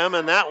Schramm,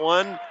 and that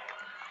one,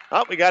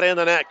 we got in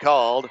the net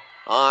called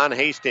on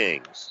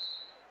Hastings.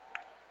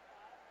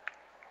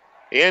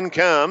 In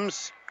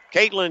comes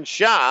Caitlin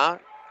Shaw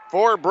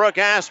for Brooke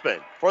Aspen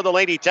for the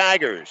Lady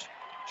Tigers.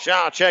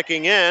 Shaw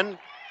checking in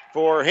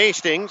for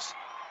Hastings.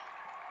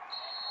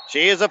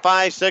 She is a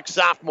 5'6"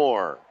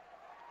 sophomore.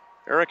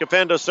 Erica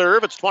Finn to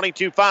serve. It's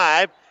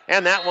 22-5,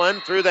 and that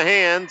one through the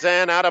hands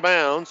and out of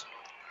bounds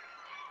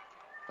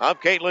of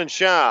Caitlin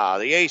Shaw.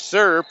 The ace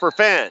serve for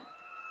Finn.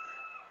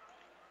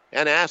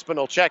 And Aspen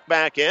will check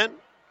back in.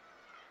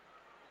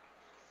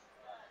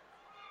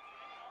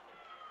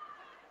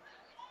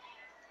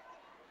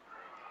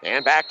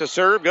 And back to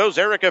serve goes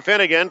Erica Finn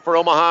again for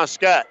Omaha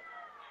Skutt.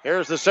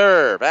 Here's the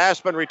serve.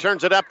 Aspen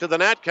returns it up to the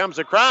net, comes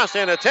across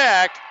and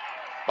attacked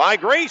by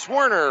Grace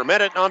Werner.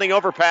 Met it on the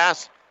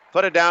overpass,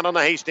 put it down on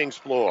the Hastings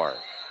floor.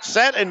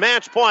 Set and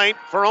match point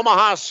for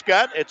Omaha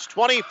Skutt. It's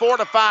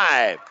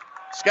 24-5.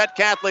 Skutt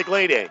Catholic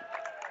leading.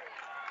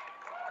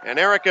 And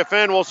Erica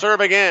Finn will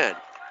serve again.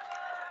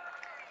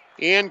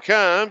 In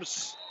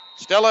comes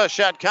Stella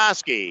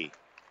Shatkowski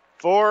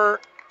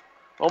for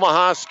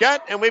Omaha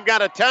Skutt, and we've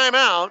got a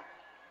timeout.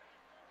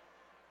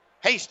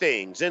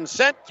 Hastings in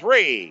set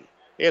 3.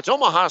 It's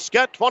Omaha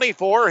Skutt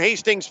 24,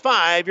 Hastings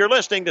 5. You're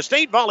listening to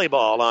State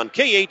Volleyball on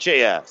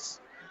KHAS.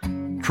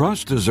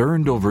 Trust is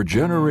earned over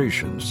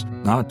generations,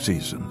 not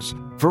seasons.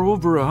 For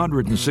over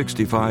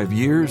 165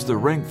 years, the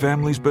Rank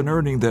family's been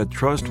earning that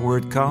trust where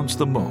it counts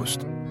the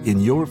most, in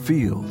your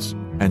fields.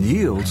 And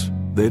yields,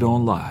 they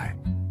don't lie.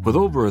 With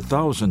over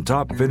 1,000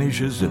 top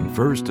finishes in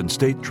first and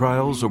state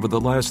trials over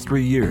the last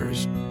 3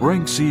 years,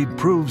 Rank Seed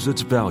proves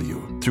its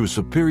value through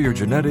superior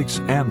genetics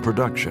and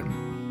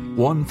production.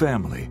 One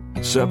family,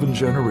 7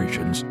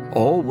 generations,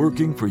 all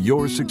working for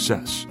your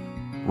success.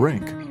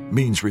 Rank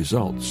means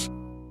results.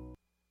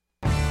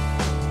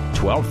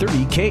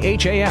 1230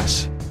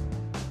 KHAS.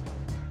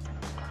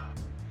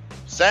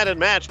 Set and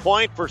match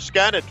point for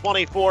Skutt at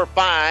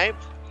 24-5.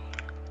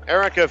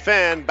 Erica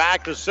Finn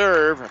back to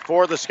serve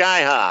for the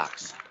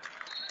Skyhawks.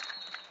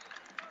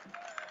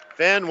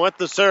 Finn with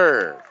the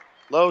serve.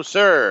 Low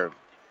serve.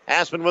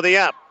 Aspen with the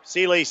up.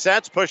 Seeley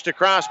sets, pushed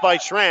across by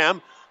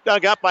Schramm.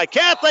 Dug up by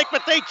Catholic,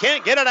 but they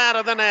can't get it out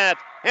of the net.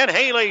 And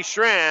Haley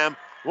Schramm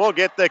will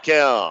get the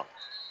kill.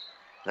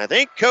 I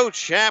think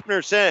Coach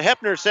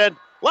Hepner said,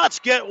 let's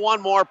get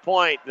one more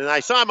point. And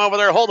I saw him over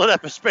there holding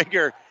up his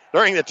finger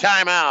during the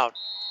timeout.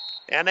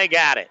 And they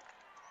got it.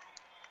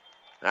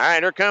 All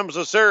right, here comes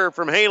the serve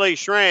from Haley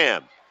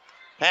Schramm.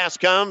 Pass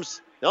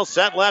comes. They'll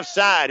set left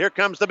side. Here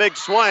comes the big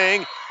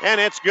swing,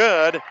 and it's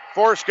good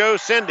for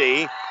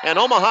Skocindi. And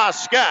Omaha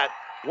Skutt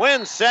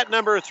wins set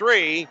number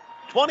 3,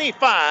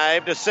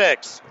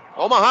 25-6.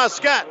 Omaha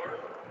Skutt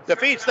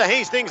defeats the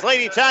Hastings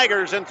Lady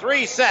Tigers in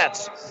 3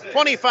 sets,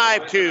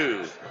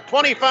 25-2,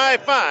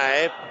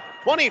 25-5,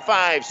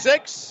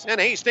 25-6. And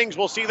Hastings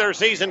will see their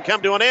season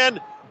come to an end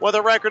with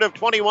a record of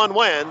 21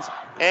 wins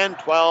and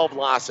 12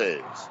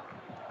 losses.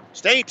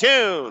 Stay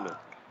tuned.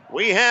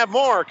 We have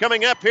more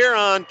coming up here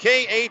on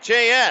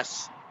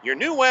KHAS. Your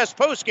New West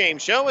postgame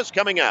show is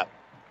coming up.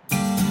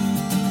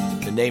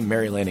 The name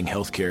Mary Lanning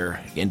Healthcare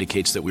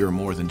indicates that we are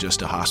more than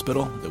just a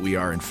hospital, that we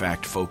are in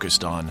fact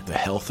focused on the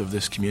health of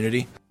this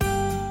community.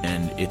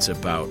 And it's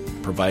about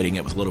providing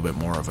it with a little bit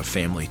more of a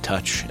family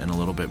touch and a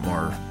little bit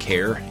more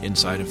care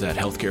inside of that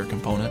healthcare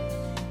component.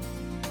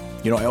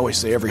 You know, I always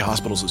say every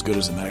hospital is as good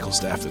as the medical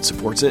staff that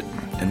supports it,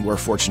 and we're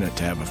fortunate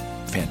to have a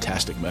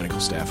fantastic medical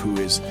staff who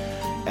is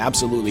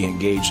absolutely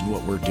engaged in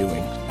what we're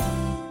doing.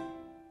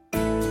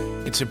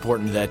 It's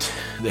important that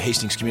the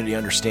Hastings community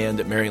understand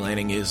that Mary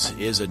Lanning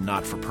is a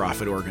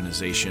not-for-profit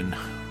organization,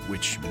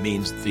 which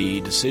means the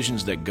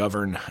decisions that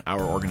govern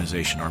our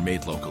organization are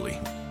made locally.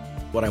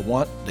 What I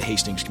want the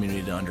Hastings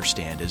community to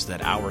understand is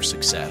that our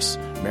success,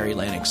 Mary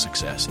Lanning's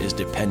success, is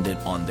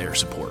dependent on their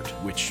support,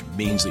 which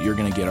means that you're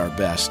going to get our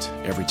best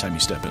every time you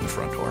step in the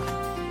front door.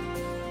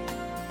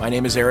 My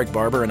name is Eric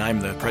Barber, and I'm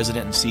the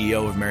president and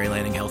CEO of Mary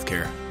Lanning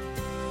Healthcare.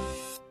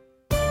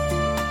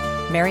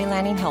 Mary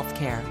Lanning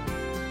Healthcare.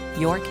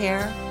 Your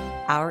care,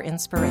 our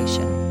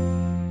inspiration.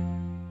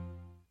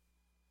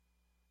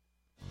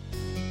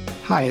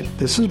 Hi,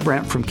 this is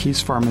Brent from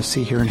Keys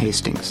Pharmacy here in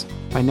Hastings.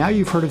 By now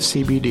you've heard of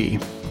CBD.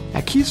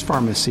 At Keys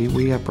Pharmacy,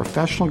 we have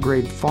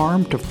professional-grade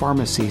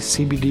farm-to-pharmacy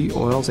CBD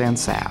oils and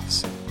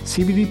salves.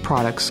 CBD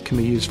products can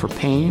be used for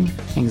pain,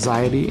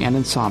 anxiety, and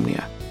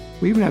insomnia.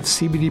 We even have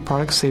CBD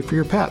products safe for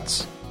your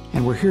pets.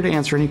 And we're here to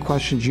answer any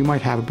questions you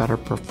might have about our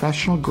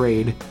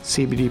professional-grade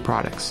CBD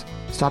products.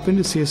 Stop in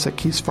to see us at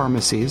Keys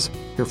Pharmacies,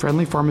 your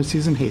friendly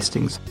pharmacies in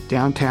Hastings,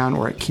 downtown,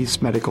 or at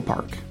Keys Medical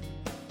Park.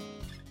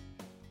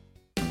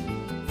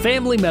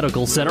 Family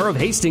Medical Center of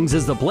Hastings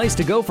is the place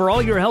to go for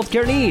all your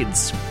healthcare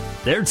needs.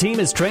 Their team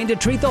is trained to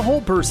treat the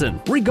whole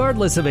person,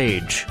 regardless of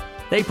age.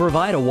 They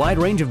provide a wide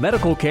range of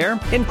medical care,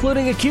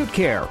 including acute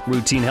care,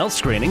 routine health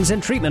screenings,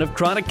 and treatment of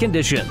chronic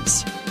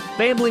conditions.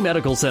 Family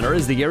Medical Center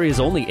is the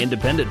area's only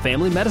independent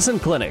family medicine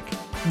clinic.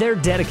 They're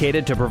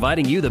dedicated to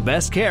providing you the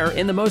best care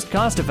in the most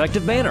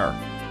cost-effective manner.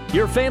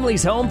 Your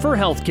family's home for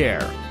health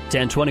care.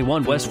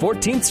 1021 West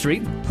 14th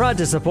Street, proud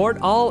to support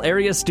all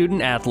area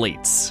student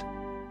athletes.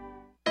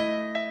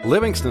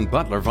 Livingston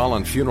Butler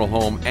Vollen Funeral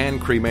Home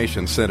and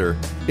Cremation Center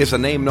is a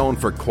name known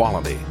for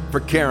quality, for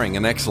caring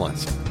and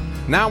excellence.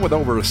 Now with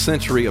over a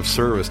century of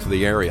service to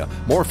the area,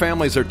 more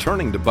families are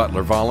turning to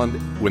Butler Vollen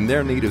when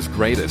their need is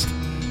greatest.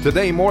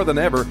 Today, more than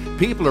ever,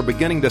 people are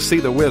beginning to see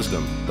the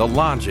wisdom, the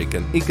logic,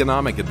 and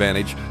economic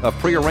advantage of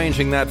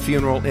prearranging that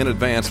funeral in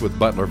advance with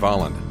Butler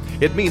Vollen.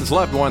 It means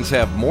loved ones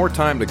have more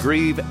time to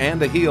grieve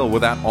and to heal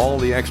without all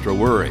the extra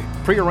worry.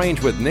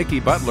 Prearrange with Nikki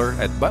Butler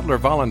at Butler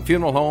Vollen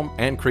Funeral Home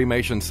and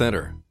Cremation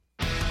Center.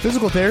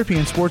 Physical Therapy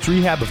and Sports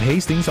Rehab of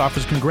Hastings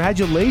offers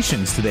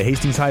congratulations to the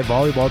Hastings High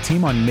volleyball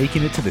team on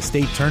making it to the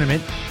state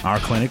tournament. Our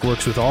clinic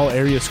works with all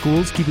area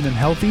schools, keeping them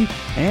healthy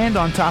and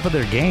on top of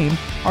their game.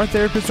 Our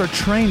therapists are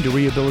trained to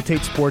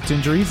rehabilitate sports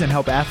injuries and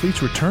help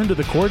athletes return to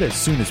the court as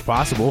soon as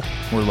possible.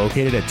 We're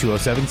located at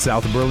 207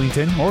 South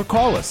Burlington, or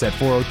call us at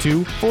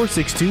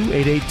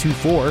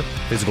 402-462-8824.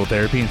 Physical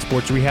Therapy and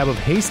Sports Rehab of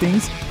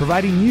Hastings,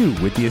 providing you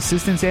with the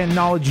assistance and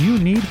knowledge you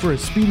need for a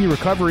speedy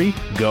recovery.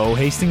 Go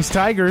Hastings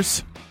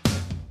Tigers!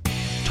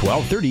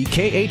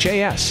 1230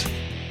 KHAS.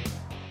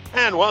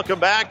 And welcome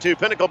back to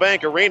Pinnacle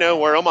Bank Arena,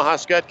 where Omaha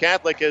Skutt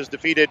Catholic has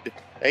defeated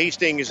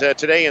Hastings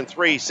today in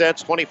 3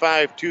 sets,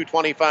 25-2,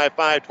 25-5,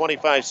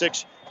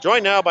 25-6.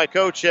 Joined now by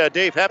Coach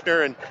Dave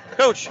Hepner. And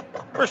Coach,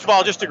 first of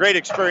all, just a great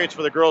experience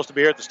for the girls to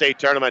be here at the state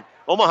tournament.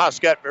 Omaha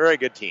Skutt, very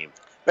good team.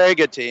 Very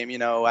good team. You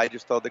know, I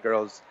just told the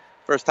girls,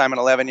 first time in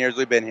 11 years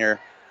we've been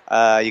here.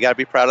 You got to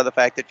be proud of the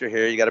fact that you're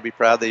here. You got to be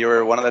proud that you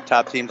were one of the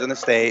top teams in the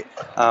state.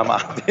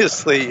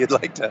 Obviously, you'd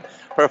like to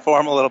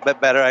perform a little bit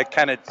better. I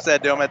kind of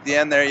said to them at the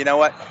end there, you know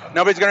what?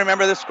 Nobody's going to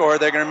remember the score.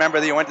 They're going to remember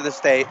that you went to the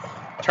state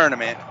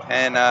tournament,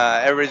 and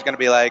everybody's going to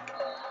be like,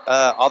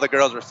 all the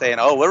girls were saying,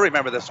 oh, we'll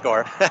remember the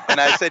score. And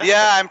I said,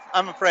 yeah,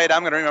 I'm afraid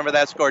I'm going to remember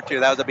that score too.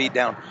 That was a beat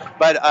down.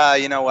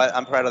 But you know what?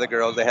 I'm proud of the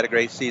girls. They had a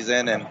great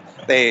season, and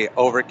they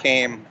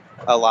overcame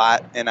a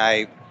lot, and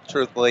I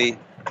truthfully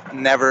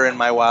never in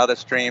my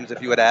wildest dreams, if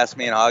you would ask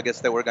me in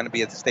August that we're going to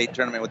be at the state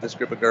tournament with this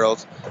group of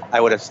girls, I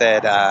would have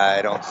said,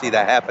 I don't see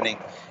that happening.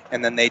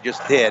 And then they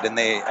just did. And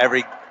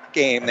every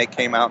game they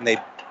came out and they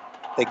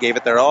gave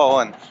it their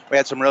all. And we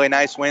had some really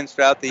nice wins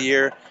throughout the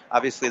year.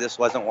 Obviously, this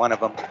wasn't one of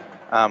them.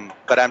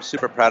 But I'm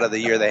super proud of the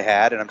year they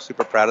had, and I'm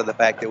super proud of the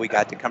fact that we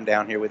got to come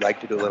down here. We'd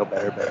like to do a little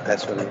better, but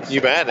that's what it is.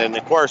 You bet. And,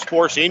 of course,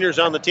 4 seniors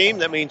on the team.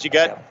 That means you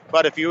got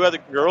quite a few other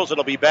girls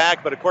that'll be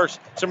back, but, of course,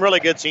 some really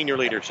good senior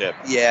leadership.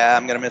 Yeah,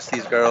 I'm going to miss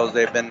these girls.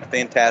 They've been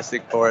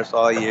fantastic for us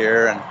all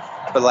year, and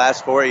for the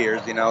last 4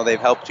 years, you know, they've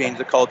helped change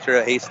the culture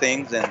at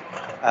Hastings, and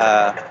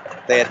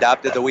they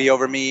adopted the we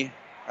over me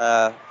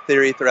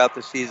theory throughout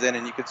the season,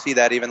 and you could see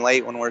that even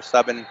late when we're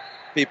subbing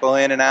people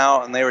in and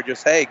out, and they were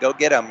just, hey, go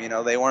get them. You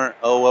know, they weren't,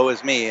 oh, woe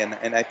is me.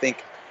 And I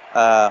think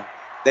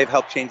they've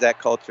helped change that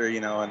culture, you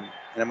know, and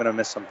I'm going to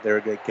miss them. They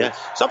were good kids.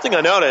 Yeah. Something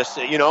I noticed,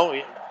 you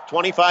know,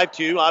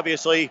 25-2,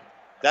 obviously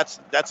that's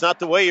not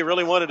the way you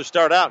really wanted to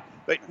start out.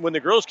 But when the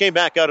girls came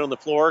back out on the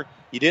floor,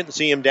 you didn't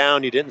see them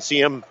down. You didn't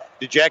see them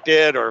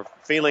dejected or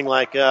feeling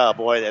like, oh,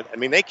 boy. I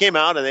mean, they came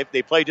out and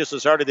they played just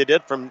as hard as they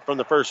did from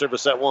the first serve of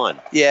set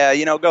one. Yeah,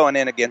 you know, going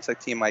in against a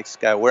team like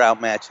Skutt, we're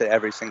outmatched at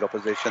every single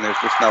position. There's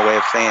just no way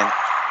of saying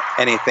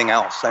anything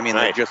else. I mean,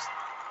 right.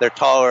 they're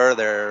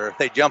taller,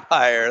 they jump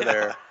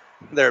higher,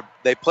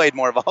 they played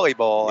more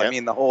volleyball. Yep. I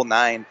mean, the whole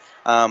nine.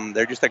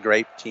 They're just a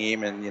great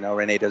team, and, you know,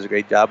 Renee does a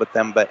great job with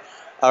them. But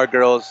our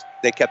girls,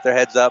 they kept their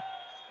heads up.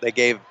 They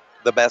gave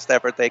the best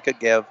effort they could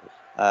give.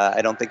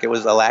 I don't think it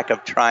was a lack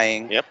of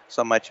trying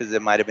so much as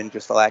it might have been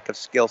just a lack of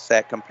skill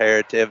set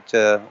comparative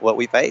to what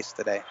we faced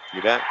today.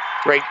 You bet.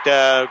 Great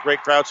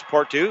crowd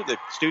support, too. The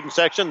student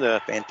section,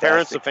 the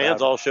parents, the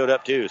fans all showed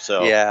up, too.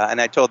 So yeah,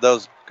 and I told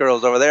those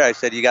girls over there, I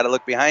said, you got to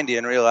look behind you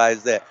and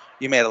realize that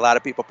you made a lot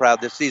of people proud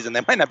this season.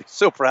 They might not be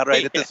so proud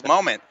right at this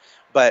moment.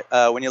 But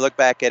when you look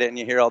back at it and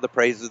you hear all the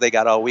praises they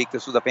got all week,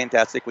 this was a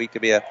fantastic week to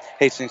be a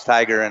Hastings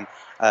Tiger, and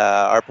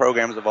our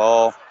programs have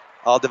all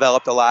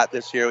developed a lot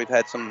this year. We've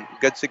had some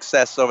good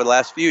success over the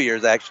last few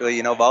years, actually.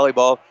 You know,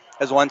 volleyball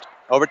has won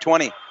over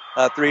 20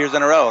 3 years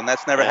in a row, and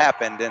that's never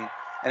happened. And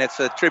it's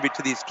a tribute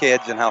to these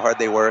kids and how hard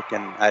they work,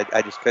 and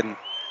I just couldn't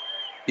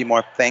be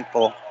more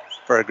thankful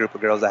for a group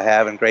of girls I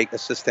have and great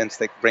assistants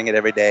that bring it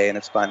every day, and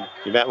it's fun.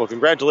 You bet. Well,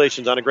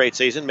 congratulations on a great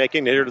season,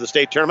 making it here to the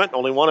state tournament.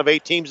 Only one of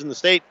 8 teams in the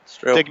state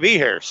to be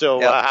here.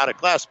 So out of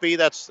Class B,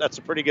 that's a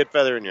pretty good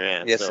feather in your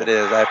hand. Yes, it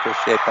is. I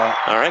appreciate that.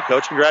 All right,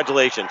 Coach,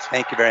 congratulations.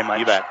 Thank you very much.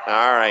 You bet.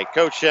 All right,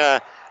 Coach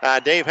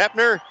Dave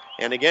Hepner.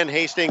 And again,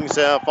 Hastings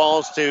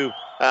falls to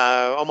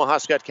Omaha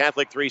Skutt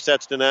Catholic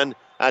 3-0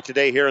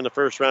 today here in the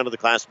first round of the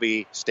Class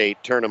B state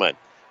tournament.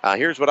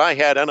 Here's what I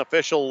had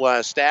unofficial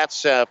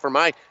stats for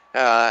my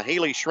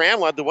Haley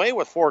Schramm led the way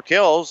with 4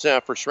 kills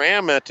for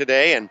Schramm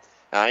today, and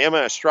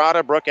Emma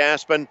Estrada, Brooke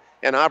Aspen,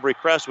 and Aubrey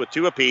Kress with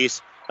 2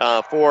 apiece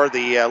for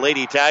the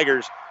Lady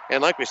Tigers.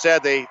 And like we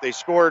said, they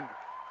scored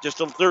just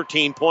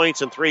 13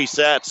 points in 3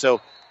 sets. So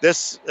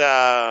this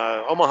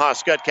Omaha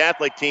Skutt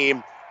Catholic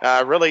team,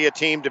 really a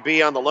team to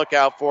be on the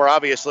lookout for.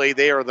 Obviously,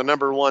 they are the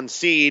number 1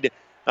 seed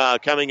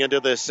coming into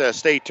this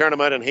state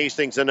tournament, and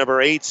Hastings the number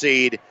 8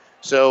 seed.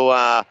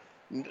 So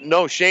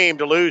no shame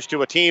to lose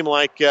to a team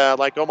like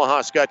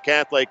Omaha Skutt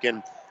Catholic,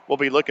 and we'll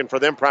be looking for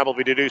them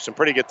probably to do some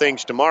pretty good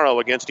things tomorrow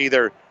against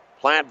either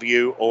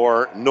Platteview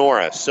or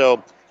Norris.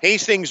 So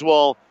Hastings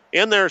will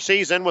end their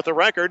season with a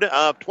record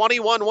of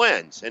 21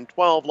 wins and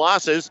 12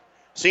 losses.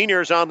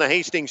 Seniors on the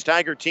Hastings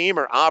Tiger team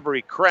are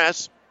Aubrey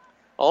Kress,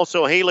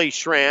 also Haley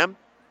Schramm,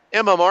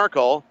 Emma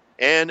Markle,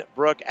 and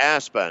Brooke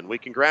Aspen. We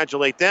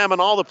congratulate them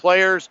and all the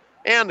players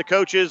and the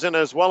coaches, and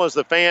as well as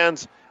the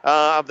fans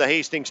of the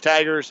Hastings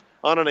Tigers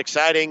on an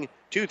exciting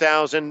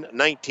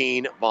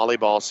 2019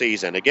 volleyball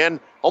season. Again,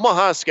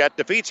 Omaha Skutt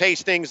defeats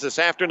Hastings this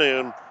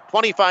afternoon,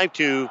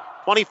 25-2,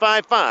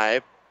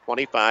 25-5,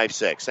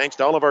 25-6. Thanks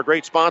to all of our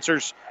great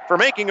sponsors for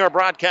making our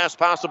broadcast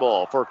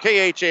possible. For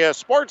KHAS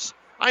Sports,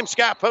 I'm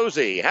Scott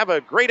Posey. Have a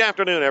great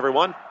afternoon,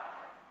 everyone.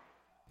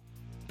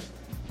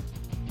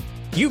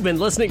 You've been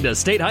listening to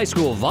State High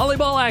School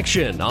volleyball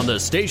action on the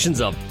stations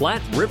of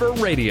Platte River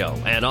Radio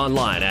and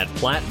online at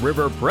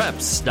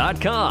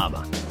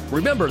PlatteRiverPreps.com.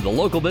 Remember, the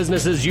local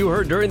businesses you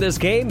heard during this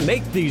game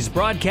make these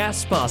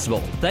broadcasts possible.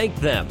 Thank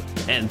them.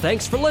 And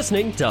thanks for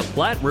listening to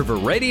Platte River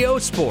Radio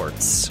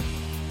Sports.